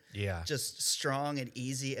tiger. Yeah. Just strong and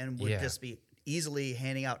easy and would Yeah. just be easily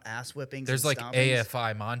handing out ass whippings. There's and like stompings.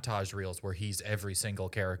 AFI montage reels where he's every single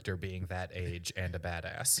character being that age and a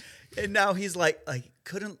badass. And now he's like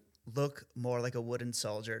couldn't look more like a wooden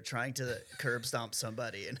soldier trying to curb stomp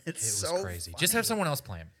somebody. And It it's was so crazy. funny. Just have someone else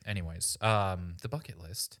play him. Anyways, the bucket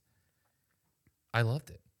list. I loved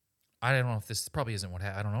it. I don't know if this probably isn't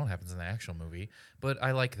I don't know what happens in the actual movie, but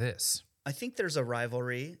I like this. I think there's a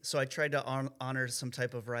rivalry, so I tried to honor some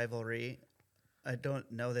type of rivalry. I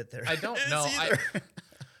don't know that there I don't is know. either.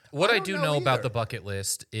 What I don't do know know about either. the bucket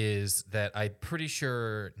list is that I'm pretty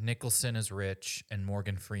sure Nicholson is rich and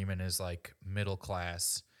Morgan Freeman is like middle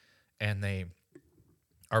class, and they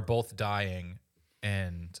are both dying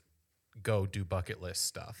and go do bucket list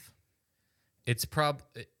stuff. It's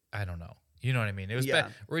I don't know. You know what I mean? It was Yeah.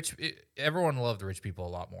 bad. Everyone loved rich people a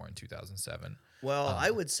lot more in 2007. Well, I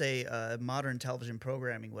would say modern television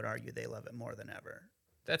programming would argue they love it more than ever.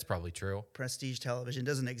 That's probably true. Prestige television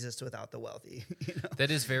doesn't exist without the wealthy. You know?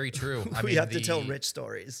 That is very true. I We mean, have to tell rich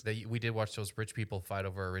stories. We did watch those rich people fight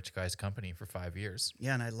over a rich guy's company for 5 years.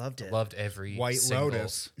 Yeah, and I loved it. Loved every White single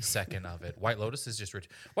Lotus. second of it. White Lotus is just rich.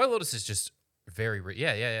 White Lotus is just very rich.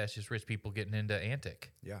 Yeah. It's just rich people getting into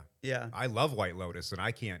Antic. Yeah. I love White Lotus, and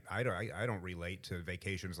I don't relate to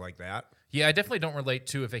vacations like that. Yeah, I definitely don't relate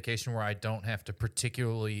to a vacation where I don't have to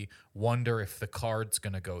particularly wonder if the card's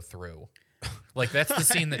going to go through. Like, that's the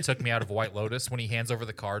scene that took me out of White Lotus when he hands over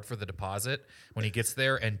the card for the deposit when he gets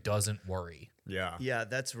there and doesn't worry. Yeah. Yeah,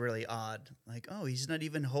 that's really odd. Like, oh, he's not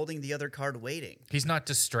even holding the other card waiting. He's not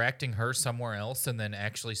distracting her somewhere else and then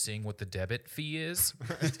actually seeing what the debit fee is.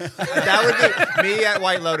 That would be me at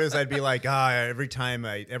White Lotus. I'd be like, every time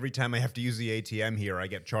I have to use the ATM here, I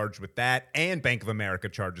get charged with that, and Bank of America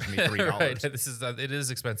charges me $3. Right. It is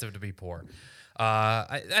expensive to be poor.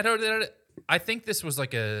 I think this was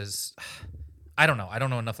like I don't know. I don't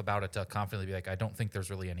know enough about it to confidently be like, I don't think there's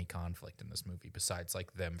really any conflict in this movie besides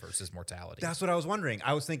like them versus mortality. That's what I was wondering.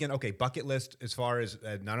 I was thinking, okay, bucket list. As far as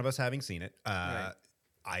none of us having seen it, Right.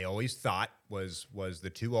 I always thought was the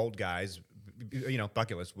two old guys.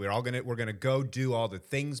 Bucket list. We're gonna go do all the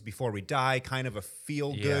things before we die. Kind of a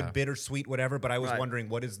feel good, Yeah. bittersweet, whatever. But I was Right. wondering,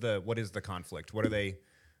 what is the conflict? What are they?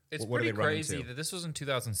 It's what are pretty they running crazy into? that this was in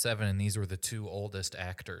 2007 and these were the two oldest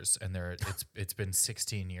actors, and it's been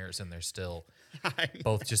 16 years and they're still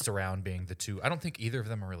both just around being the two. I don't think either of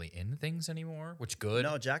them are really in things anymore, which good.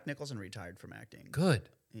 No, Jack Nicholson retired from acting. Good.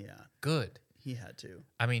 Yeah, Good. he had to.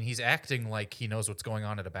 I mean, he's acting like he knows what's going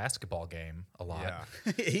on at a basketball game a lot.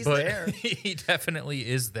 Yeah. He's But there. he definitely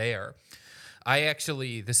is there.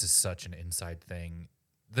 This is such an inside thing.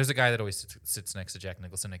 There's a guy that always sits next to Jack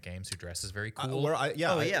Nicholson at games who dresses very cool. I think Lou we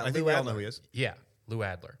all know Adler. who he is. Yeah, Lou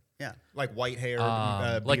Adler. Yeah. Like white hair,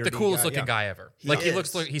 Like the beardy coolest guy. looking Yeah. guy ever. He He is.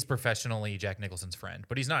 looks like he's professionally Jack Nicholson's friend,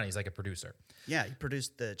 but he's not. He's like a producer. Yeah, he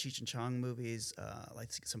produced the Cheech and Chong movies,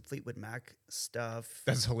 like some Fleetwood Mac stuff.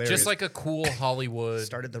 That's hilarious. Just like a cool Hollywood,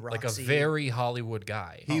 Started the like a Roxy. very Hollywood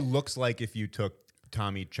guy. he looks like if you took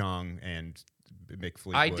Tommy Chong and Mick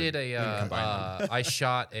Fleetwood. I did and combined them. I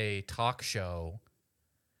shot a talk show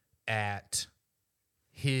at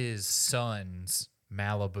his son's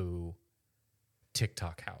Malibu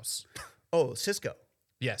TikTok house. Oh, Cisco.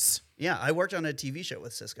 Yes, Yeah, I worked on a TV show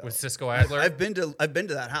with Cisco. with Cisco Adler. I've been to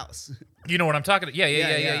that house. You know what I'm talking about? Yeah.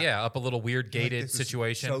 Yeah. Up a little weird gated this is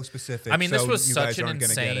situation. so specific, I mean, this so was you such guys an aren't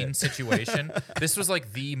gonna get insane it. situation. This was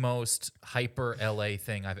like the most hyper LA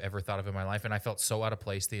thing I've ever thought of in my life. And I felt so out of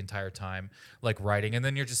place the entire time, like writing. And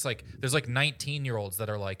then you're just like, there's like 19-year-olds that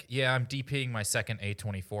are like, yeah, I'm DPing my second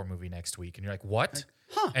A24 movie next week. And you're like, what?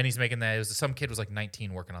 And he's making that. Some kid was like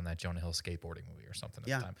 19 working on that Jonah Hill skateboarding movie or something at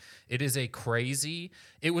Yeah. the time. It is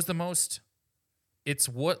it's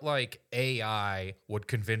what like AI would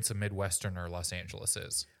convince a Midwesterner Los Angeles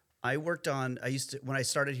is. I worked on. I used to when I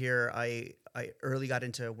started here. I early got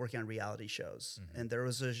into working on reality shows, and there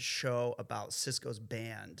was a show about Cisco's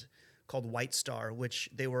band called White Star, which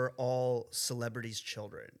they were all celebrities'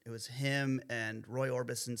 children. It was him and Roy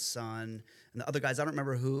Orbison's son and the other guys. I don't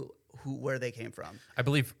remember where they came from. I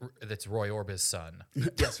believe that's Roy Orbison's son.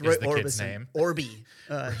 Yes, Roy the Orbison. kid's name. Orby.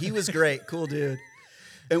 He was great, cool dude.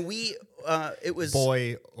 And it was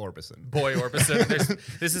Boy Orbison. Boy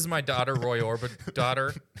Orbison. This is my daughter, Roy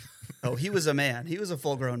daughter. Oh, he was a man. He was a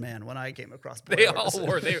full-grown man when I came across. Boy They Orbison. all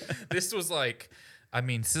were. This was like, I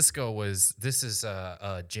mean, Cisco was. This is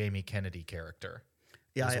a Jamie Kennedy character.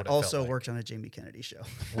 Yeah, is I what it also felt like. worked on a Jamie Kennedy show.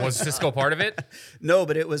 Was Cisco part of it? No,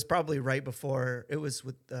 but it was probably right before. It was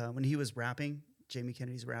with when he was rapping, Jamie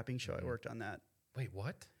Kennedy's rapping show. I worked on that. Wait,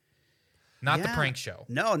 what? Not the Yeah. prank show.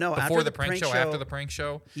 No. Before After the prank show, after the prank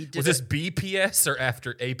show. he did Was this BPS or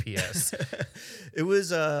after APS? It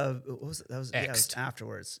was what was it? That was yeah, it was X'd.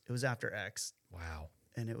 afterwards. It was after X. Wow.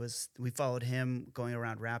 And we followed him going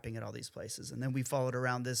around rapping at all these places, and then we followed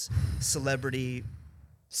around this celebrity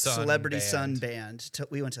son band.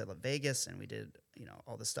 We went to Vegas and we did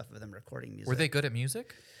all this stuff with them recording music. Were they good at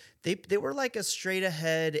music? They were like a straight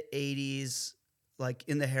ahead 80s, like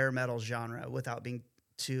in the hair metal genre without being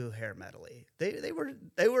too hair metally.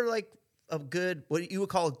 They were like a good, what you would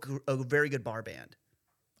call a very good bar band.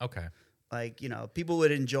 Okay. Like, people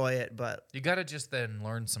would enjoy it, but You got to just then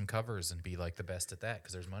learn some covers and be like the best at that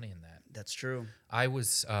because there's money in that. that's true. I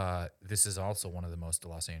was, this is also one of the most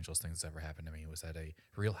Los Angeles things that's ever happened to me, was at a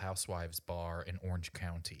Real Housewives bar in Orange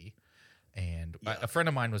County. And a friend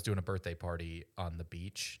of mine was doing a birthday party on the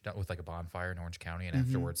beach with like a bonfire in Orange County. And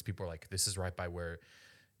afterwards, people were like, this is right by where,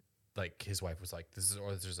 like, his wife was like,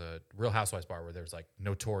 there's a Real Housewives bar where there's like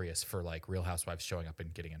notorious for like Real Housewives showing up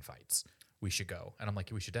and getting in fights. We should go. And I'm like,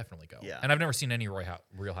 we should definitely go. Yeah. And I've never seen any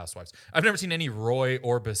Real Housewives. I've never seen any Roy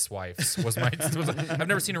Orbis wives. I've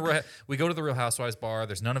never seen we go to the Real Housewives bar.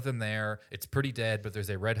 There's none of them there. It's pretty dead, but there's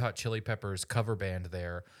a Red Hot Chili Peppers cover band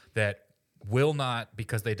there that will not,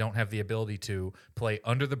 because they don't have the ability to, play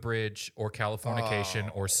Under the Bridge or Californication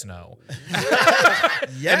or Snow.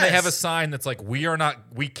 Yes. And they have a sign that's like, we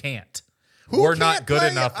can't. Who We're not can't good play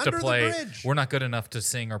enough to Under the play. Bridge? We're not good enough to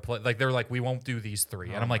sing or play. Like, they're like, we won't do these three.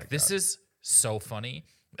 And I'm like, this is so funny.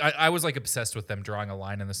 I was like obsessed with them drawing a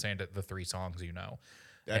line in the sand at the three songs,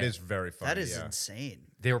 That is very funny. That is yeah. insane.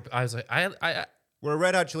 I was like, We're a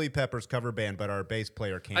Red Hot Chili Peppers cover band, but our bass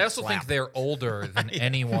player can't. I also slap. think they're older than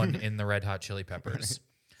anyone in the Red Hot Chili Peppers.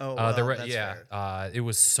 Oh, well, that's yeah. fair. It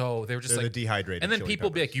was so they were just They're like the dehydrated. and then Chili people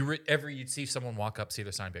be Peppers. like, you'd see someone walk up, see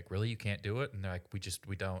their sign, be like, really, you can't do it, and they're like,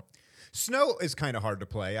 we don't. Snow is kind of hard to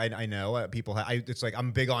play. I know people. It's like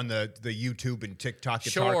I'm big on the YouTube and TikTok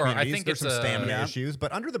guitar Sure, I communities. think There's it's some stamina Yeah. issues,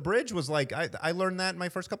 but Under the Bridge was like I learned that in my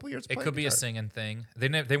first couple years. Of It playing could be a guitar. singing thing.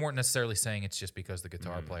 They weren't necessarily saying it's just because the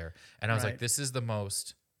guitar player. And I was like, Right. this is the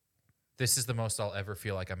most I'll ever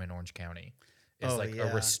feel like I'm in Orange County. It's Oh, like yeah.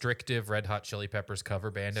 a restrictive Red Hot Chili Peppers cover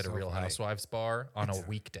band at a So Real funny. Housewives bar on a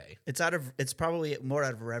weekday. It's probably more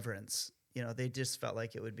out of reverence. They just felt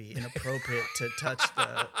like it would be inappropriate to touch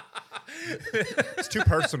the. It's too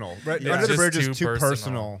personal. Right? Yeah. Under the Just Bridge is too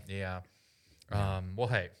personal. Yeah. Well,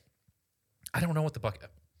 hey, I don't know what the bucket.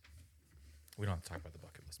 We don't have to talk about the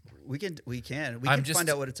bucket list more. We can I'm just- find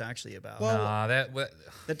out what it's actually about. Nah,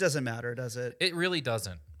 That doesn't matter, does it? it really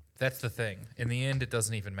doesn't. That's the thing. In the end, it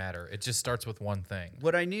doesn't even matter. It just starts with one thing.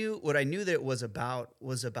 What I knew that it was about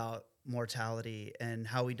mortality and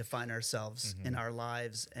how we define ourselves in our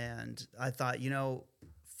lives. And I thought,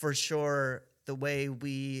 for sure, the way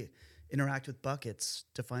we interact with buckets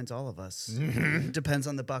defines all of us. It depends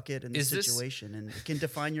on the bucket and the Is this- situation, and it can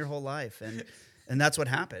define your whole life. And that's what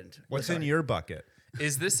happened. What's with in our- your bucket?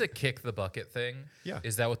 Is this a kick the bucket thing? Yeah.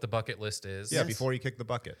 Is that what the bucket list is? Yeah, Yes. before you kick the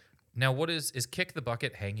bucket. Now, what is kick the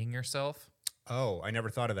bucket hanging yourself? Oh, I never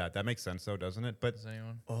thought of that. That makes sense, though, doesn't it? But Does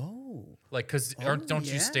anyone? Oh, Like, because don't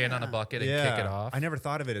you stand on a yeah. bucket and yeah, kick it off? I never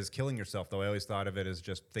thought of it as killing yourself, though. I always thought of it as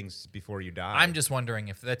just things before you die. I'm just wondering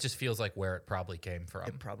if that just feels like where it probably came from.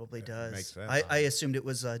 it probably does. makes sense. I assumed it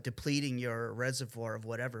was depleting your reservoir of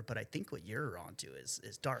whatever, but I think what you're onto is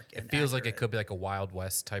dark. It and feels like it accurate. could be like a Wild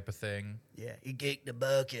West type of thing. Yeah, you kick the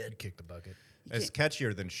bucket. Kick the bucket. It's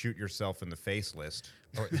catchier than shoot yourself in the face list.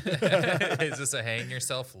 Or, is this a hang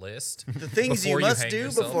yourself list? The things Before you you must hang do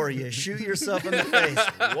yourself? before you shoot yourself in the face.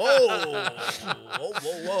 Whoa, whoa,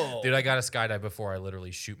 whoa, whoa! Dude, I got a skydive before I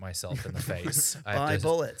literally shoot myself in the face. I have Buy to-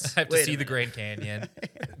 bullets. I have to Wait a see the minute. Grand Canyon.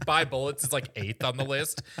 Buy bullets is like 8th on the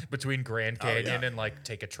list between Grand Canyon and like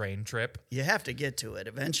take a train trip. You have to get to it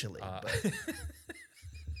eventually. But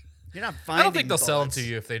You're not I finding don't think they'll sell them bullets. to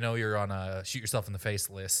you if they know you're on a shoot yourself in the face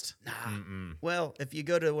list. Nah. Well, if you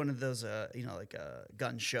go to one of those, like a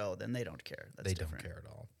gun show, then they don't care. That's They different. don't care at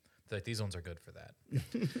all. Like, these ones are good for that.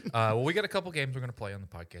 Well, we got a couple games we're going to play on the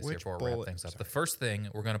podcast here Which before we wrap bullet- things up. The first thing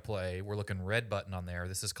we're going to play, we're looking red button on there.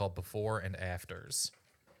 This is called Before and Afters.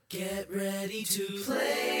 Get ready to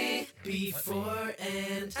play before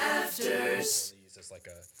and afters. Use this like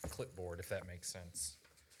a clipboard, if that makes sense.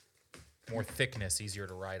 More thickness, easier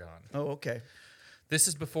to write on. Oh, okay. This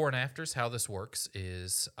is Before and Afters. How this works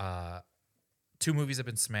is two movies have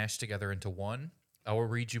been smashed together into one. I will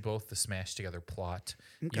read you both the smashed together plot.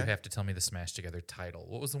 Okay. You have to tell me the smashed together title.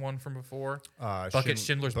 What was the one from before? Schindler's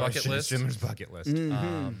Schindler's Bucket List. Schindler's Bucket List.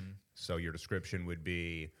 Mm-hmm. So your description would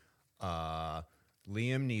be Liam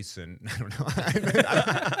Neeson. I don't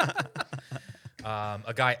know.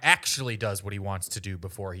 A guy actually does what he wants to do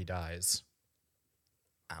before he dies.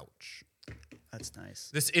 Ouch. That's nice.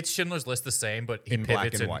 It's Schindler's List the same, but he In black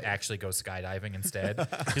pivots and and white. actually goes skydiving instead.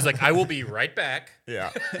 He's like, I will be right back.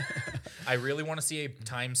 Yeah. I really want to see a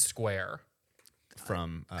Times Square.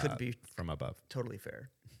 From Could be from above. totally fair.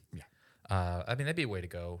 I mean, that'd be a way to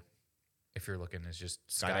go if you're looking is just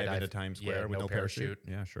Skydive skydive into Times Square with no parachute.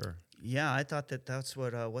 Yeah, sure. Yeah, I thought that's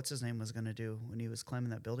what what's his name was gonna do when he was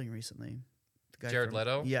climbing that building recently. The guy Jared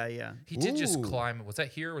Leto? Yeah, yeah. He did just Ooh. climb. Was that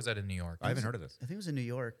here or was that in New York? I haven't heard of this. I think it was in New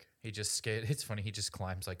York. He just skated. It's funny. He just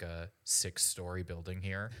climbs like a 6-story building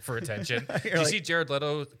here for attention. Did You're you like- see Jared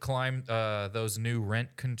Leto climb those new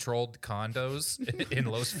rent-controlled condos in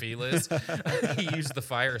Los Feliz? He used the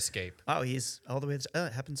fire escape. Oh, he's all the way.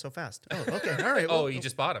 It happened so fast. Oh, okay. All right. Oh, well, he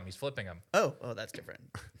just bought him. He's flipping him. Oh, that's different.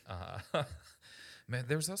 Man,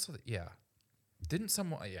 there was also didn't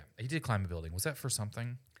someone? Yeah, he did climb a building. Was that for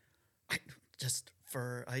something? Just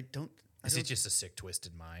for I don't. Is it just a sick,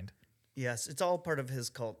 twisted mind? Yes, it's all part of his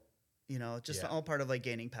cult. You know, just Yeah. all part of like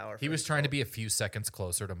gaining power. He was trying to be a few seconds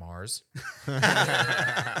closer to Mars.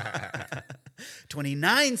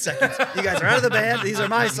 29 seconds. You guys are out of the band. These are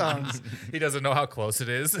my songs. He doesn't know how close it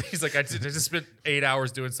is. He's like, I just spent 8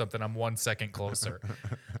 hours doing something. I'm 1 second closer.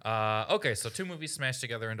 Okay, so two movies smashed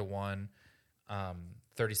together into one.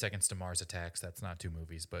 30 Seconds to Mars Attacks. That's not two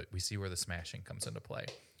movies, but we see where the smashing comes into play.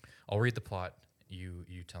 I'll read the plot. You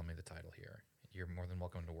tell me the title here. You're more than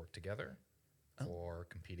welcome to work together or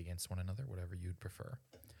compete against one another, whatever you'd prefer.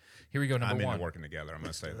 Here we go, number I'm one. into working together. I'm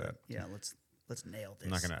going to say that. Yeah, let's nail this.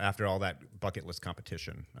 I'm not going to, after all that bucket list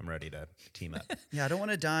competition, I'm ready to team up. Yeah, I don't want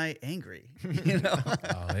to die angry. You know?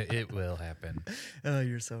 Oh, it will happen. Oh,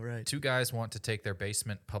 you're so right. Two guys want to take their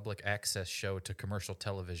basement public access show to commercial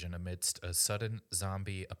television amidst a sudden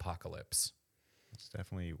zombie apocalypse. It's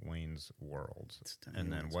definitely Wayne's World. definitely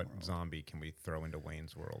And then Wayne's what World. zombie can we throw into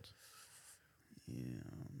Wayne's World? Yeah.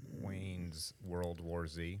 Wayne's World War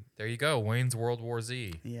Z. There you go, Wayne's World War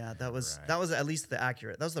Z. Yeah, that was Right. that was at least the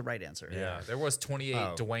accurate. That was the right answer. Yeah, there was 28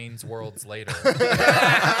 Oh. Dwayne's Worlds later.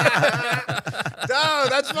 No,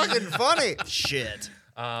 that's fucking funny. Shit.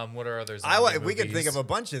 What are others? We could think of a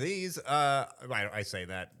bunch of these. I say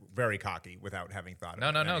that very cocky without having thought No,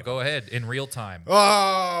 about no, any no. of Go them. ahead in real time.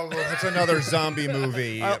 Oh, that's another zombie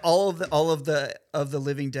movie. All of the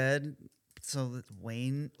Living Dead. So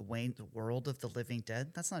Wayne's World of the Living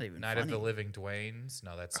Dead. That's not even Night funny. of the Living Dwaynes.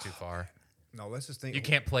 No, that's too far. No, let's just think. You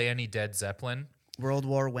can't play any Dead Zeppelin. World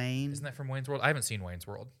War Wayne. Isn't that from Wayne's World? I haven't seen Wayne's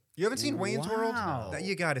World. You haven't seen Wayne's World? Wow. That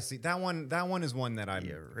you got to see. That one is one that I'm.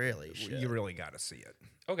 You really should. You really got to see it.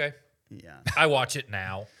 Okay, Yeah. I watch it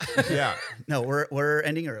now. Yeah. No, we're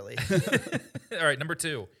ending early. All right, number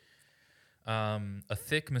two. A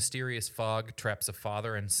thick, mysterious fog traps a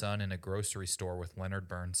father and son in a grocery store with Leonard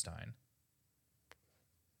Bernstein.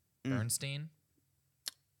 Bernstein?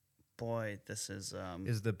 Boy, this is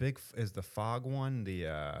Is the fog one the?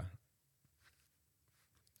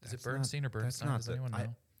 Is it Bernstein or Bernstein? Does anyone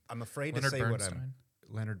know? I'm afraid Leonard to say Bernstein? what I'm.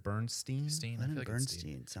 Leonard Bernstein. Bernstein? I feel Leonard like it's Steve.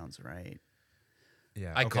 Bernstein sounds right.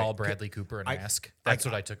 Yeah. I okay. call Bradley Cooper and I- ask. That's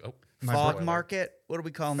what I took. Oh, Fog spoiler. Market. What do we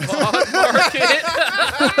call this? Fog market.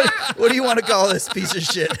 What do you want to call this piece of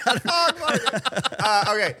shit?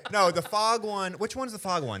 Okay. No, the fog one. Which one's the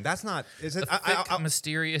fog one? That's not. Is it? A thick,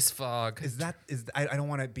 mysterious fog. Is that? I don't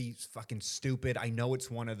want to be fucking stupid. I know it's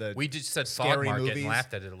one of the. We just said fog scary market movies. and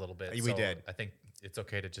laughed at it a little bit. We so did. I think it's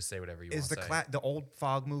okay to just say whatever you Is want the to say. the old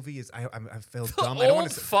fog movie? Is I feel The dumb. I don't want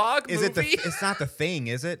old to. fog Is it the? movie? It's not the thing.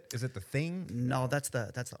 Is it? Is it the thing? No, that's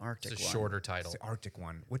the Arctic It's a one. shorter title. It's the Arctic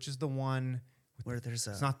one. Which is the one? Where there's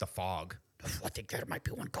a. It's not the fog. I think there might be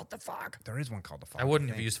one called the Fog. There is one called the fog. I wouldn't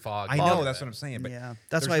have think. used fog. I to know do that's that. what I'm saying. But Yeah,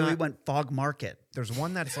 that's there's why we not- went Fog Market. There's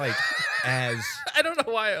one that's like as. I don't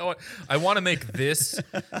know why I want to make this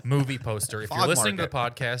movie poster. If you're Fog listening to the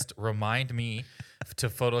podcast, remind me to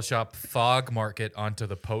Photoshop Fog Market onto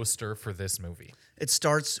the poster for this movie? It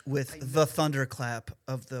starts with the thunderclap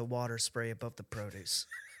of the water spray above the produce.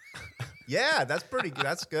 Yeah, that's pretty good.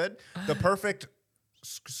 That's good. The perfect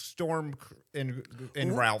storm in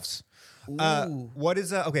Ralph's. What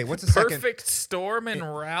is okay? What's the second? Perfect storm in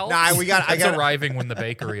Ralph's. Nah, I got arriving when the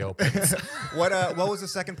bakery opens. What was the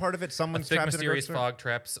second part of it? Someone's Thick, trapped mysterious in a grocery fog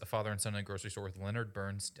traps a father and son in a grocery store with Leonard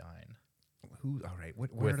Bernstein. Who? All right. Where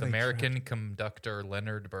With are they American trapped? conductor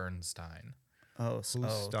Leonard Bernstein. Oh,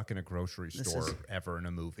 Who's stuck in a grocery store is- ever in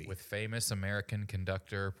a movie? With famous American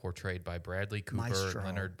conductor portrayed by Bradley Cooper, Maestro.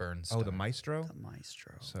 Leonard Bernstein. Oh, the maestro. the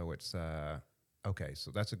maestro. So it's okay.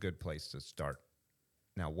 So that's a good place to start.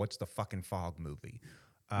 Now, what's the fucking fog movie?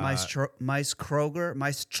 Mice Kroger.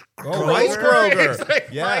 Mice Oh, Mice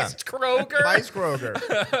Kroger. Yeah. Mice Kroger. Mice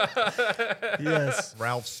Kroger. Yes.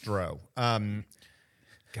 Ralph Stroh.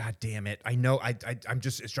 God damn it! I know. I'm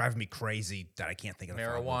just. It's driving me crazy that I can't think of the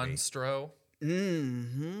fog Marijuana movie. Stro.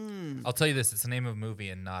 Mm-hmm. I'll tell you this: it's the name of a movie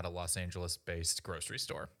and not a Los Angeles-based grocery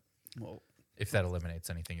store. Well, If that eliminates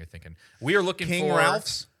anything you're thinking, we are looking King for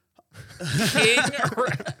Ralph's. King.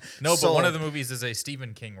 No, but Sold. one of the movies is a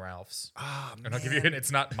Stephen King Ralph's. And I'll give you a hint: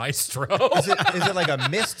 it's not Maestro. Is it like a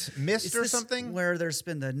mist is or this something? where there's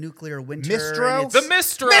been the nuclear winter? Mistro? and The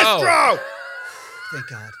it's- Mistro. Mistro. Thank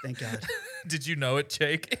God. Thank God. Did you know it,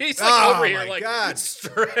 Jake? He's like Oh over here, my like God.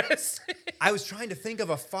 stress. I was trying to think of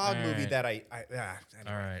a fog All movie right. that I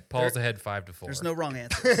All right, Paul's ahead 5-4. There's no wrong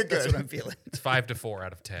answer. That's what I'm feeling. It's 5-4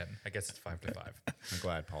 out of 10. I guess it's 5-5. I'm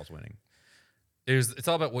glad Paul's winning. It's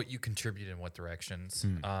all about what you contribute in what directions.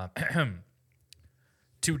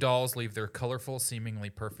 Two dolls leave their colorful, seemingly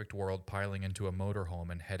perfect world, piling into a motorhome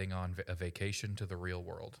and heading on a vacation to the real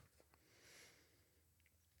world.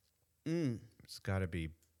 It's got to be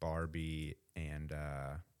Barbie and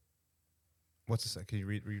what's the second? Can you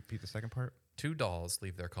repeat the second part? Two dolls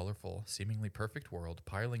leave their colorful, seemingly perfect world,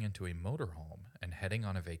 piling into a motorhome and heading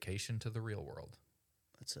on a vacation to the real world.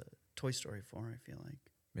 That's a Toy Story 4, I feel like.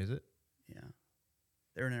 Is it? Yeah.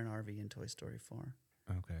 They're in an RV in Toy Story 4.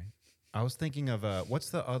 Okay. I was thinking of what's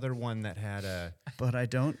the other one that had a But I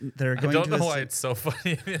don't. They're I going don't to. know why it's so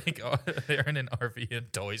funny. Like, oh, they're in an RV in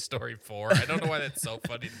Toy Story 4. I don't know why that's so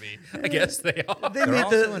funny to me. I guess they are. They they're meet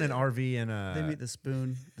also the. in an RV in a They meet the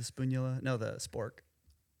spoon. The spoonula. No, the spork.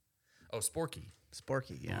 Oh, Sporky.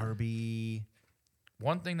 Sporky. Yeah. Barbie.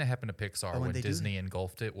 One thing that happened to Pixar and when they do Disney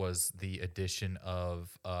engulfed it was the addition of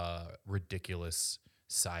ridiculous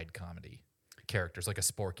side comedy characters like a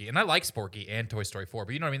Sporky. And I like Sporky and Toy Story 4,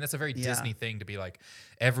 but you know what I mean? That's a very Yeah. Disney thing to be like,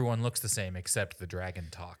 everyone looks the same except the dragon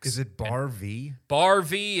talks. Is it Bar V? Bar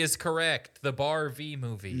V is correct. The Bar V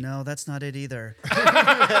movie. No, that's not it either.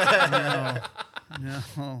 No.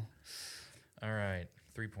 All right.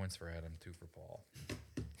 3 points for Adam, 2 for Paul.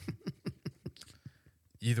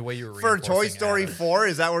 Either way, you were For Toy reinforcing Story Adam. 4,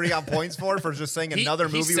 is that where he got points for just saying another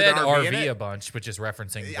he movie said with an RV, in RV it? a bunch, but just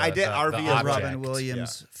referencing the, I did the, RV the as The object. Robin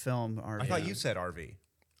Williams film. RV. I thought you said RV.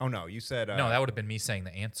 Oh no, you said No, that would have been me saying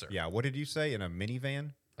the answer. yeah. What did you say? In a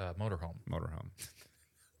minivan, Motorhome. motorhome.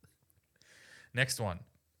 Next one.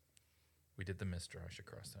 We did the Mistro. I should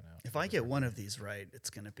cross that out. If I get one of these right, it's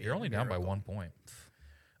going to be. You're a only down by miracle. 1 point.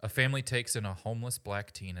 A family takes in a homeless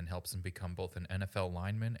black teen and helps him become both an NFL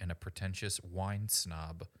lineman and a pretentious wine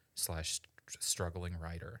snob / struggling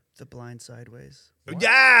writer. The Blind Sideways. Yeah,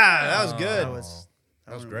 that was good. That was.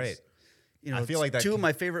 That was one great. You know, I feel like that two of can-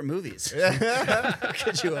 my favorite movies.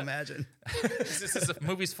 Could you imagine? This is a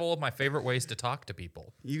movie's full of my favorite ways to talk to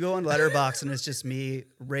people. You go on Letterboxd and it's just me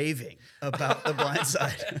raving about The Blind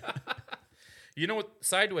Side. You know what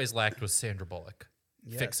Sideways lacked was Sandra Bullock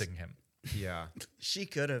Yes. fixing him. Yeah. She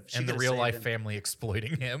could have. And the real life family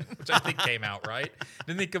exploiting him, which I think came out, right?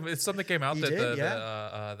 Didn't they something came out He that did,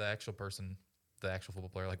 the actual person, the actual football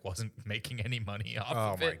player, like wasn't making any money off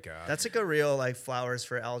Oh of my it? god. That's like a real like Flowers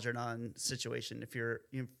for Algernon situation. If you're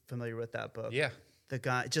familiar with that book. Yeah. The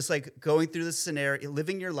guy just like going through the scenario,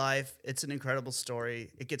 living your life. It's an incredible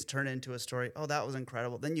story. It gets turned into a story. Oh, that was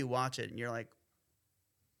incredible. Then you watch it and you're like,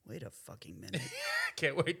 wait a fucking minute.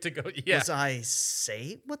 Can't wait to go. Yeah. Was I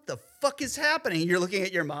safe? What the fuck is happening? You're looking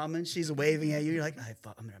at your mom and she's waving at you. You're like,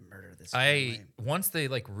 I'm gonna murder this family. Once they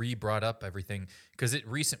like brought up everything, because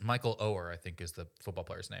Michael Oher, I think is the football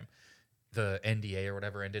player's name, the NDA or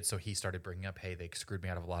whatever ended, so he started bringing up, hey, they screwed me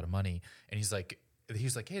out of a lot of money, and he's like,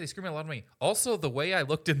 hey, they screwed me out of a lot of money. Also, the way I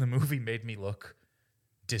looked in the movie made me look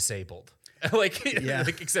disabled. like, Yeah.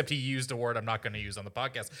 like, except he used a word I'm not going to use on the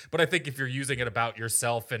podcast. But I think if you're using it about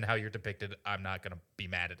yourself and how you're depicted, I'm not going to be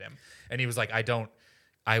mad at him. And he was like,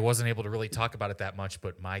 I wasn't able to really talk about it that much,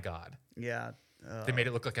 but my God, Yeah. they made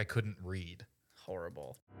it look like I couldn't read.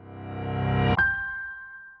 Horrible.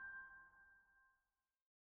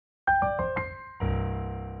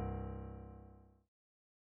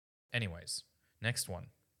 Anyways, next one.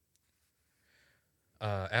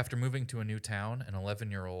 After moving to a new town, an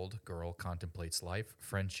 11-year-old girl contemplates life,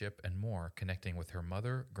 friendship, and more, connecting with her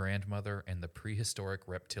mother, grandmother, and the prehistoric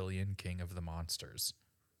reptilian king of the monsters.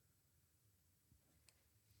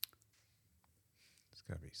 It's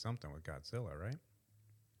got to be something with Godzilla, right?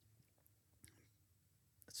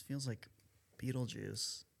 This feels like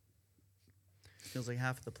Beetlejuice. Feels like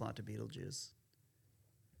half of the plot to Beetlejuice.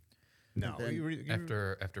 No.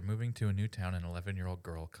 Then- After moving to a new town, an 11-year-old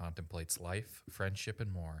girl contemplates life, friendship,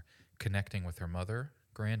 and more, connecting with her mother,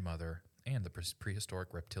 grandmother, and the prehistoric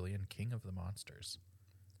reptilian king of the monsters.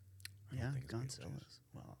 Yeah, think it's Godzilla's.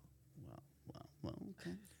 Well,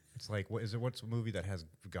 okay. It's like, what's a movie that has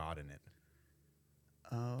God in it?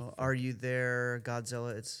 Oh, Are You There,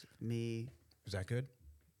 Godzilla? It's me, Is that good?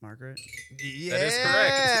 Margaret. Yeah, That is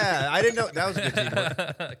correct. Yeah, I didn't know that was a good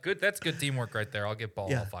teamwork. Good. That's good teamwork right there. I'll give Ball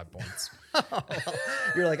Yeah. all 5 points.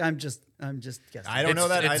 You're like, I'm just guessing. I don't know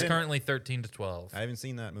that. It's currently 13 to 12. I haven't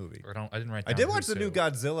seen that movie. I didn't write. I Down did watch who's the new who.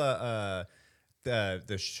 Godzilla,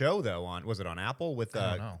 the show though. Was it on Apple with I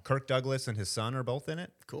don't know. Kirk Douglas and his son are both in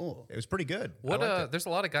it? Cool. It was pretty good. What? I liked it. There's a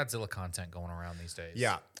lot of Godzilla content going around these days.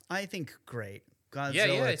 Yeah, I think great. Godzilla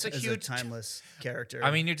Yeah, it's a is huge- timeless character.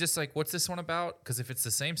 I mean, you're just like, what's this one about? Because if it's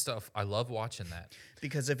the same stuff, I love watching that.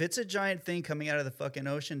 because if it's a giant thing coming out of the fucking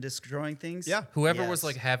ocean destroying things, Yeah. Whoever was yes.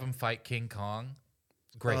 like, have him fight King Kong.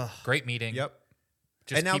 Great, Ugh. great meeting. yep.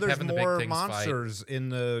 Just And now keep there's having the big more things fight. monsters in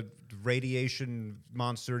the radiation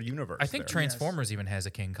monster universe. I think there. Transformers even has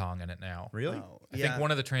a King Kong in it now. Really? Oh, I yeah. think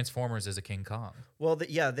one of the Transformers is a King Kong. Well,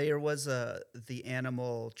 there was the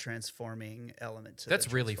animal transforming element to That's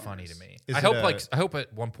the really funny to Transformers. me. Is I it hope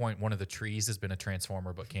at one point one of the trees has been a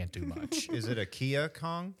Transformer but can't do much. Is it a Kia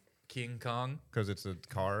Kong? King Kong. Because it's a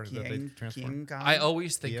car that they transform. King Kong. I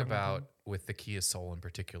always think Kia about with the Kia Soul in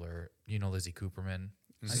particular. You know Lizzie Cooperman.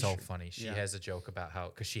 So funny. She Yeah. has a joke about how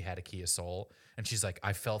because she had a Kia Soul and she's like,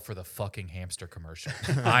 I fell for the fucking hamster commercial.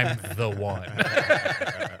 I'm the one.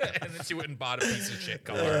 And then she went and bought a piece of shit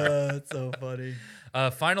car. That's so funny.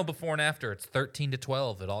 Final before and after. It's 13 to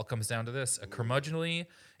 12. It all comes down to this. A curmudgeonly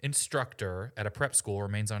instructor at a prep school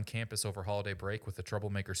remains on campus over holiday break with a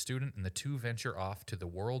troublemaker student, and the two venture off to the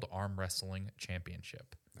World Arm Wrestling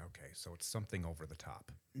Championship. Okay, so it's something over the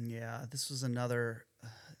top. Yeah, this is another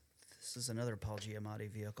Paul Giamatti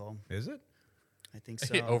vehicle. Is it? I think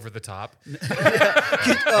so. Over the top.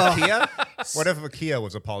 Kia? What if a Kia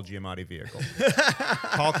was a Paul Giamatti vehicle?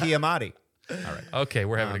 Paul Giamatti. All right. Okay,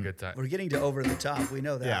 we're having a good time. We're getting to over the top. We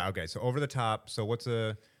know that. Yeah, okay. So over the top. So what's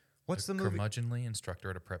the movie? Curmudgeonly instructor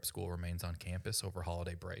at a prep school remains on campus over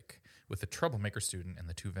holiday break with a troublemaker student, and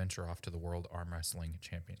the two venture off to the World Arm Wrestling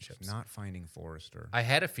Championships. Not Finding Forrester. I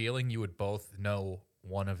had a feeling you would both know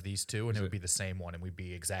one of these two, and it would be the same one, and we'd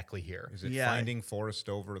be exactly here. Is it Yeah. Finding Forrest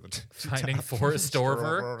over the Finding Forrest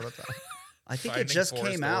over? the top? I think Finding it just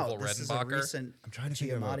Forrest came out. Orville This is a Redenbacher. recent I'm trying to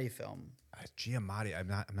think of Giamatti film. Giamatti. I'm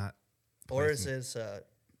not. Or is placing- this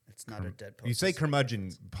it's not a dead post. You say it's a-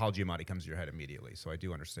 curmudgeon, Paul Giamatti comes to your head immediately, so I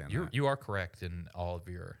do understand that. You are correct in all of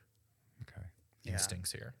your Okay. Yeah.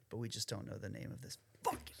 instincts here. But we just don't know the name of this.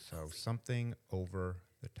 Fuck. So something over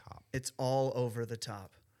the top. It's all over the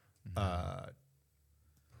top. Uh,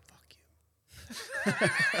 Fuck you.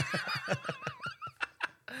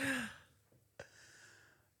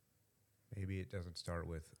 maybe it doesn't start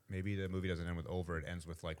with. Maybe the movie doesn't end with over. It ends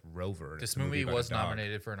with like Rover. and This it's a movie about a was dog.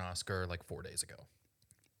 nominated for an Oscar like 4 days ago.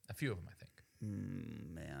 A few of them, I think.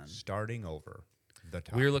 Man. Starting over the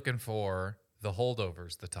top. We were looking for The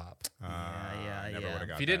Holdovers, the top. Yeah, Never yeah. would have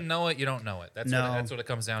got If you didn't know it, you don't know it. That's, No. that's what it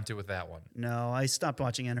comes down to with that one. No, I stopped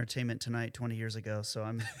watching Entertainment Tonight 20 years ago, so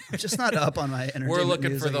I'm just not up on my entertainment. We're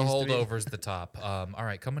looking news for I The used to be. Holdovers, the top. All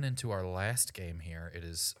right, coming into our last game here. It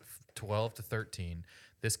is 12 to 13.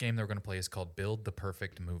 This game that we're going to play is called Build the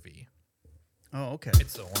Perfect Movie. Oh, okay.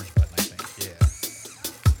 It's the orange button, I think. Yeah.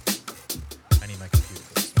 I need my computer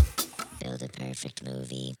for this one. Build a perfect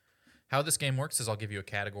movie. How this game works is I'll give you a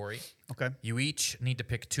category. Okay. You each need to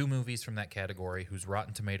pick 2 movies from that category whose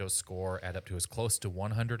Rotten Tomatoes score add up to as close to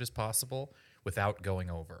 100 as possible without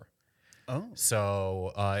going over. Oh.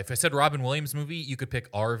 So if I said Robin Williams movie, you could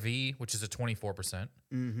pick RV, which is a 24%,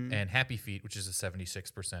 and Happy Feet, which is a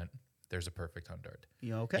 76%. There's a perfect 100.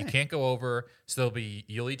 Yeah, okay. You can't go over. So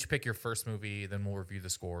you'll each pick your first movie, then we'll review the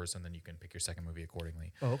scores, and then you can pick your second movie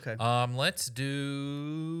accordingly. Oh, okay. Let's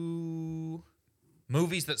do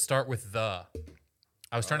movies that start with the.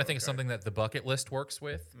 I was trying to think of something that the bucket list works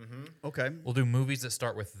with. Okay. We'll do movies that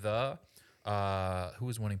start with the. Who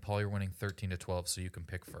is winning? Paul, you're winning 13 to 12, so you can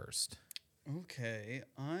pick first. Okay.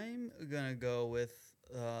 I'm going to go with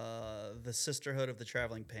The Sisterhood of the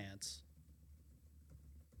Traveling Pants.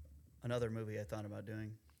 another movie I thought about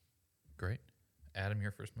doing. Great. Adam,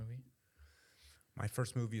 your first movie? My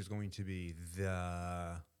first movie is going to be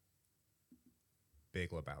The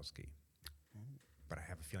Big Lebowski. But I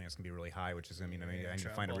have a feeling it's going to be really high, which is going to mean I need to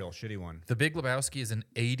find a real shitty one. The Big Lebowski is an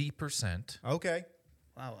 80%. Okay.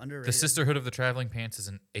 Wow, underrated. The Sisterhood of the Traveling Pants is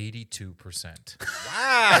an 82%. Wow.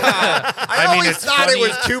 I mean, always it's thought funny- it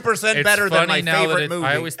was 2% better than my favorite movie.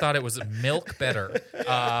 I always thought it was milk better.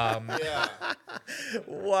 Yeah.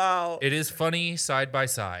 Wow. It is funny side by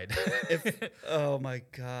side. Oh my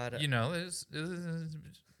God. You know, This is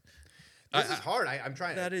hard. I'm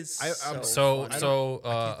trying. That is I'm- so funny. so I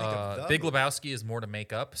can't think of the Big movie. Lebowski is more to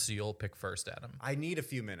make up, so you'll pick first, Adam. I need a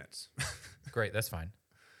few minutes. Great, that's fine.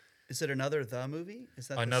 Is it another The movie? Is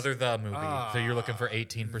that Another The movie. So you're looking for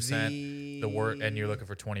 18%, the word, and you're looking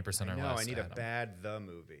for 20% or No, less. I need a Adam. bad The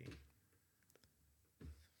movie.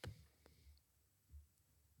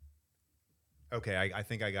 Okay, I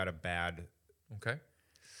think I got a bad. Okay.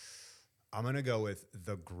 I'm gonna go with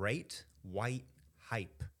The Great White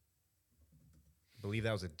Hype. I believe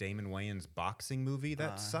that was a Damon Wayans boxing movie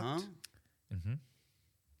that sucked, Mm-hmm.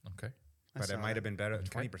 Okay. but saw it might it. have been better.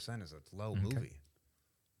 Okay. 20% is a low movie.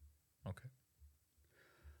 Okay.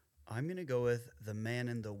 I'm going to go with The Man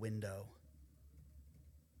in the Window.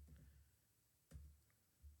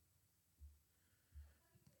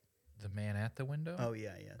 The Man at the Window? Oh,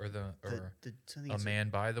 yeah, yeah. Or I think A it's Man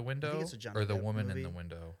by the Window? it's a Johnny Or The Depp Woman in movie. the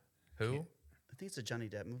Window? Who? I think it's a Johnny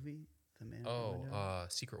Depp movie. The Man in the Oh, Window.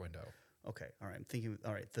 Secret Window. Okay, all right. I'm thinking.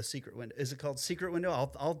 All right, The Secret Window. Is it called Secret Window?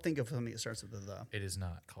 I'll think of something that starts with the. It is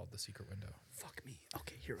not called The Secret Window. Fuck me.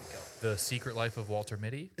 Okay, here we go. The Secret Life of Walter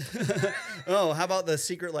Mitty? Oh, how about The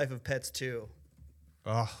Secret Life of Pets 2?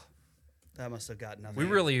 Ugh. That must have got nothing. We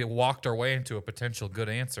really walked our way into a potential good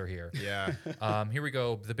answer here. Yeah. Here we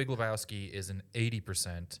go. The Big Lebowski is an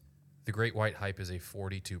 80%. The Great White Hype is a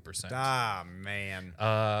 42%. Ah, man.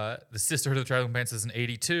 The Sisterhood of the Traveling Pants is an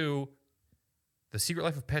 82. The Secret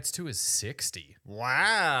Life of Pets 2 is 60.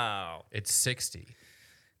 Wow. It's 60.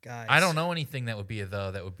 Guys. I don't know anything that would be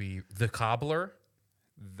that would be The Cobbler,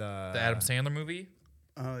 The the Adam Sandler movie.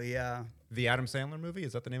 Oh yeah. The Adam Sandler movie?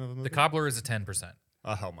 Is that the name of a movie? The Cobbler is a 10%.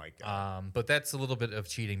 Oh my god. But that's a little bit of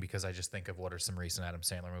cheating because I just think of what are some recent Adam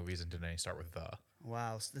Sandler movies and didn't start with the.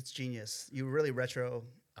 Wow, that's genius. You really retro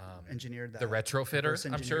engineered that. The Reverse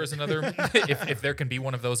Retrofitter, I'm sure, is engineered. another. if there can be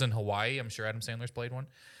one of those in Hawaii, I'm sure Adam Sandler's played one.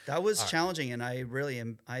 That was challenging, and I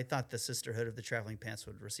thought the Sisterhood of the Traveling Pants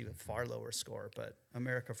would receive a far lower score, but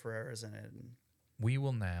America Ferrera's in it. And We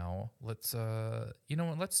will now let's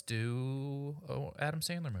let's do Adam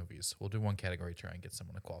Sandler movies. We'll do one category, try and get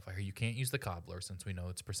someone to qualify here. You can't use The Cobbler since we know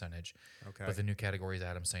it's percentage. Okay. But the new category is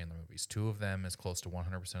Adam Sandler movies. 2 of them as close to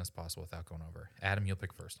 100% as possible without going over. Adam, you'll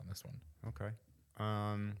pick first on this one. Okay.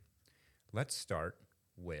 Let's start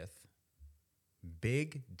with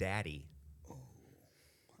Big Daddy.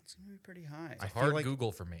 it's going to be pretty high. It's a feel hard like-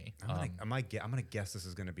 Google for me. I'm gonna guess this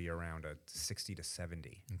is gonna be around a 60 to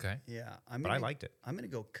 70. Okay. Yeah, But I liked it. I'm going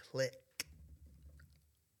to go Click.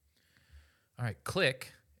 All right.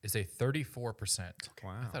 Click is a 34%.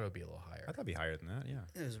 Wow. I thought it would be a little higher. I thought it'd be higher than that.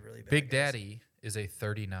 Yeah. It was really bad. Big Daddy is a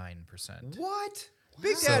 39%. What?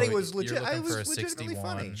 Big So Daddy was you're legit. looking I was for a legitimately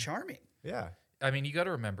 61. funny. Charming. Yeah. I mean, you got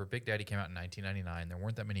to remember, Big Daddy came out in 1999. There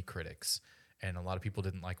weren't that many critics, and a lot of people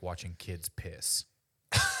didn't like watching kids piss.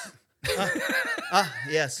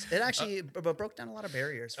 Yes, it actually broke down a lot of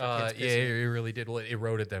barriers for kids. Yeah, pissing. it really did. Well, it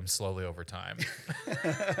eroded them slowly over time. I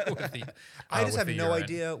just with have the no urine.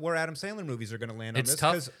 idea where Adam Sandler movies are going to land on It's this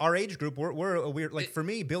tough. because our age group, we're a weird. Like for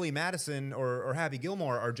me, Billy Madison or Happy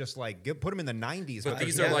Gilmore are just like put them in the 90s. But because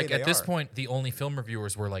these of are the way like, they at this are. point, the only film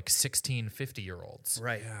reviewers were like 16, 50-year-olds.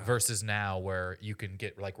 Right. Versus now where you can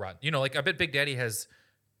get like rotten. You know, like I bet Big Daddy has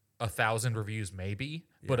 1,000 reviews maybe,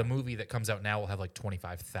 but a movie that comes out now will have like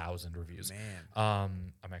 25,000 reviews. Man.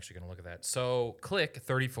 I'm actually going to look at that. So Click,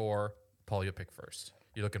 34. Paul, you'll pick first.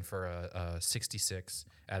 You're looking for a 66.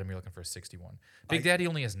 Adam, you're looking for a 61. Big Daddy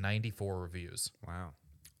only has 94 reviews. Wow.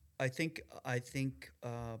 I think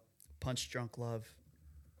Punch Drunk Love,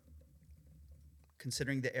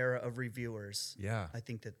 considering the era of reviewers, Yeah. I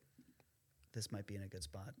think that this might be in a good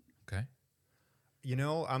spot. Okay. You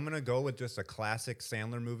know, I'm going to go with just a classic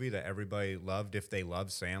Sandler movie that everybody loved if they love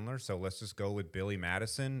Sandler. So let's just go with Billy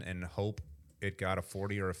Madison and hope it got a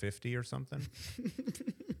 40 or a 50 or something.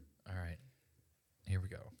 All right. Here we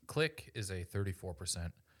go. Click is a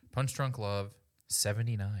 34%. Punch Drunk Love,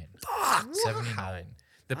 79. Fuck! 79.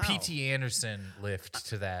 The Wow. P.T. Anderson lift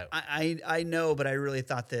to that. I know, but I really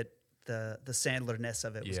thought that the Sandler-ness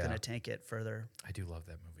of it was Yeah. going to tank it further. I do love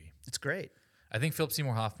that movie. It's great. I think Philip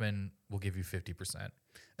Seymour Hoffman will give you 50%.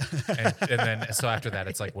 and then, so after that,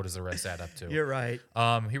 it's like, what does the rest add up to? You're right.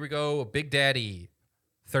 Here we go. Big Daddy,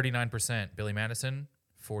 39%. Billy Madison,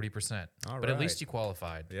 40%. All but at right. least you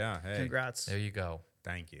qualified. Yeah. Hey. Congrats. There you go.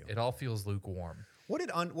 Thank you. It all feels lukewarm. What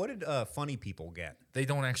did Funny People get? They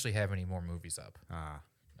don't actually have any more movies up. Ah.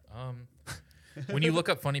 When you look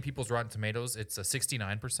up Funny People's Rotten Tomatoes, it's a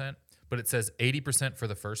 69%, but it says 80% for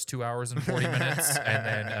the first 2 hours and 40 minutes, and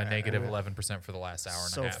then a negative 11% for the last hour and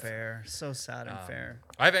So a half. fair. So sad and fair.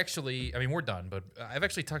 I've actually, I mean, we're done, but I've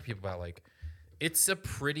actually talked to people about like, it's a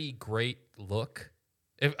pretty great look.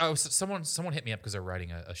 Someone hit me up because they're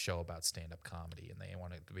writing a show about stand-up comedy, and they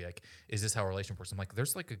want to be like, is this how a relationship works? I'm like,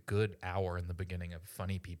 there's like a good hour in the beginning of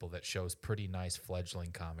Funny People that shows pretty nice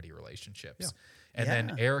fledgling comedy relationships. And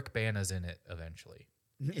then Eric Bana's in it eventually.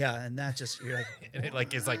 Yeah, and that just, you're like, And it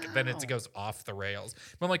like is like then it goes off the rails.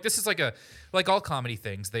 But I'm like, this is like all comedy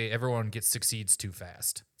things. Everyone succeeds too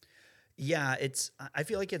fast. yeah, I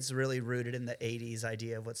feel like it's really rooted in the 80s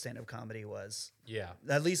idea of what stand-up comedy was. Yeah.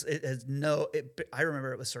 At least it has I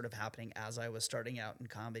remember it was sort of happening as I was starting out in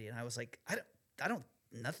comedy, and I was like,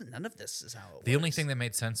 none of this is how it works. The only thing that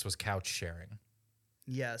made sense was couch sharing.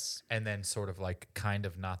 Yes. And then sort of like kind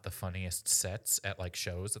of not the funniest sets at like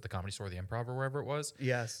shows at the Comedy Store or the Improv or wherever it was.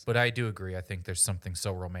 Yes. But I do agree. I think there's something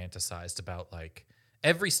so romanticized about like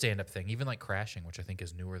every stand-up thing, even like Crashing, which I think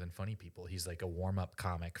is newer than Funny People. He's like a warm-up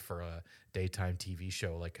comic for a daytime TV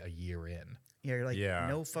show like a year in. Yeah, you're like,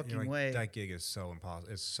 no fucking You're like, way. That gig is so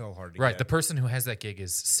impossible. It's so hard to Right. get. The person who has that gig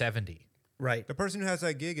is 70. Right. The person who has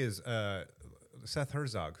that gig is Seth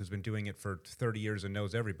Herzog, who's been doing it for 30 years and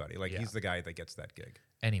knows everybody. Like, he's the guy that gets that gig.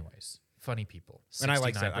 Anyways, Funny People. 69%. And I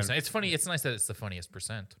like that. It's funny. It's nice that it's the funniest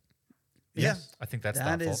percent. Yeah. I think that's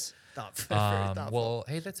That thoughtful. is thoughtful. Very thoughtful. Well,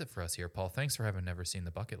 hey, that's it for us here, Paul. Thanks for having never seen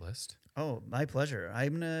the bucket list. Oh, my pleasure.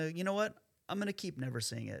 You know what? I'm going to keep never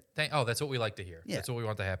seeing it. That's what we like to hear. Yeah. That's what we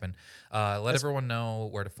want to happen. Let everyone know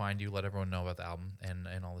where to find you. Let everyone know about the album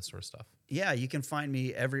and all this sort of stuff. Yeah, you can find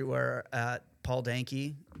me everywhere at Paul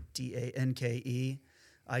Danke, Danke.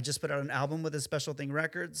 I just put out an album with a Special Thing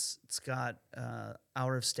Records. It's got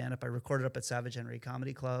hour of stand-up. I recorded up at Savage Henry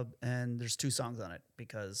Comedy Club, and there's 2 songs on it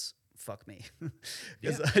because fuck me.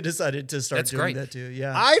 Because I decided to start That's doing great. that too.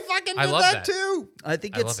 Yeah. I fucking I did love that that. too. I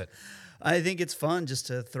think I love it. I think it's fun just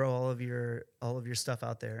to throw all of your stuff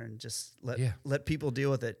out there and just let people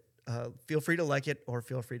deal with it. Feel free to like it or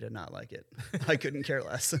feel free to not like it. I couldn't care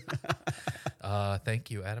less.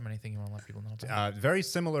 Thank you, Adam. Anything you want to let people know about? Very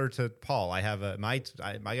similar to Paul. I have I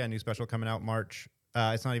got a new special coming out March.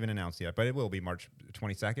 It's not even announced yet, but it will be March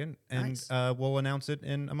 22nd, and Nice. we'll announce it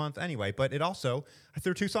in a month anyway. But it also, I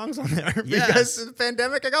threw 2 songs on there Yes. because of the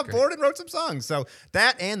pandemic. I got bored and wrote some songs. So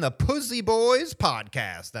that and the Pussy Boys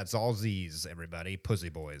podcast. That's all Z's, everybody. Pussy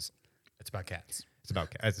Boys. It's about cats.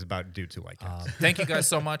 It's about dudes who like cats. Thank you guys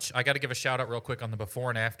so much. I got to give a shout out real quick on the before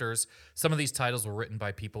and afters. Some of these titles were written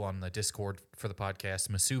by people on the Discord for the podcast.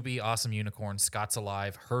 Masubi, Awesome Unicorn, Scott's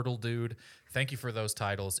Alive, Hurdle Dude. Thank you for those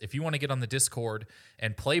titles. If you want to get on the Discord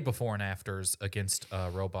and play before and afters against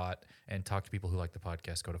Robot and talk to people who like the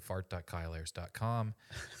podcast, go to fart.kyleayers.com.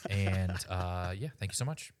 And thank you so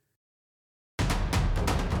much.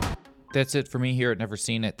 That's it for me here at Never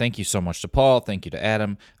Seen It. Thank you so much to Paul. Thank you to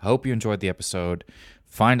Adam. I hope you enjoyed the episode.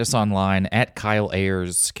 Find us online at Kyle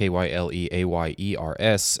Ayers,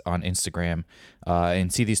 KyleAyers on Instagram,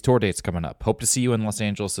 and see these tour dates coming up. Hope to see you in Los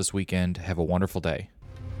Angeles this weekend. Have a wonderful day.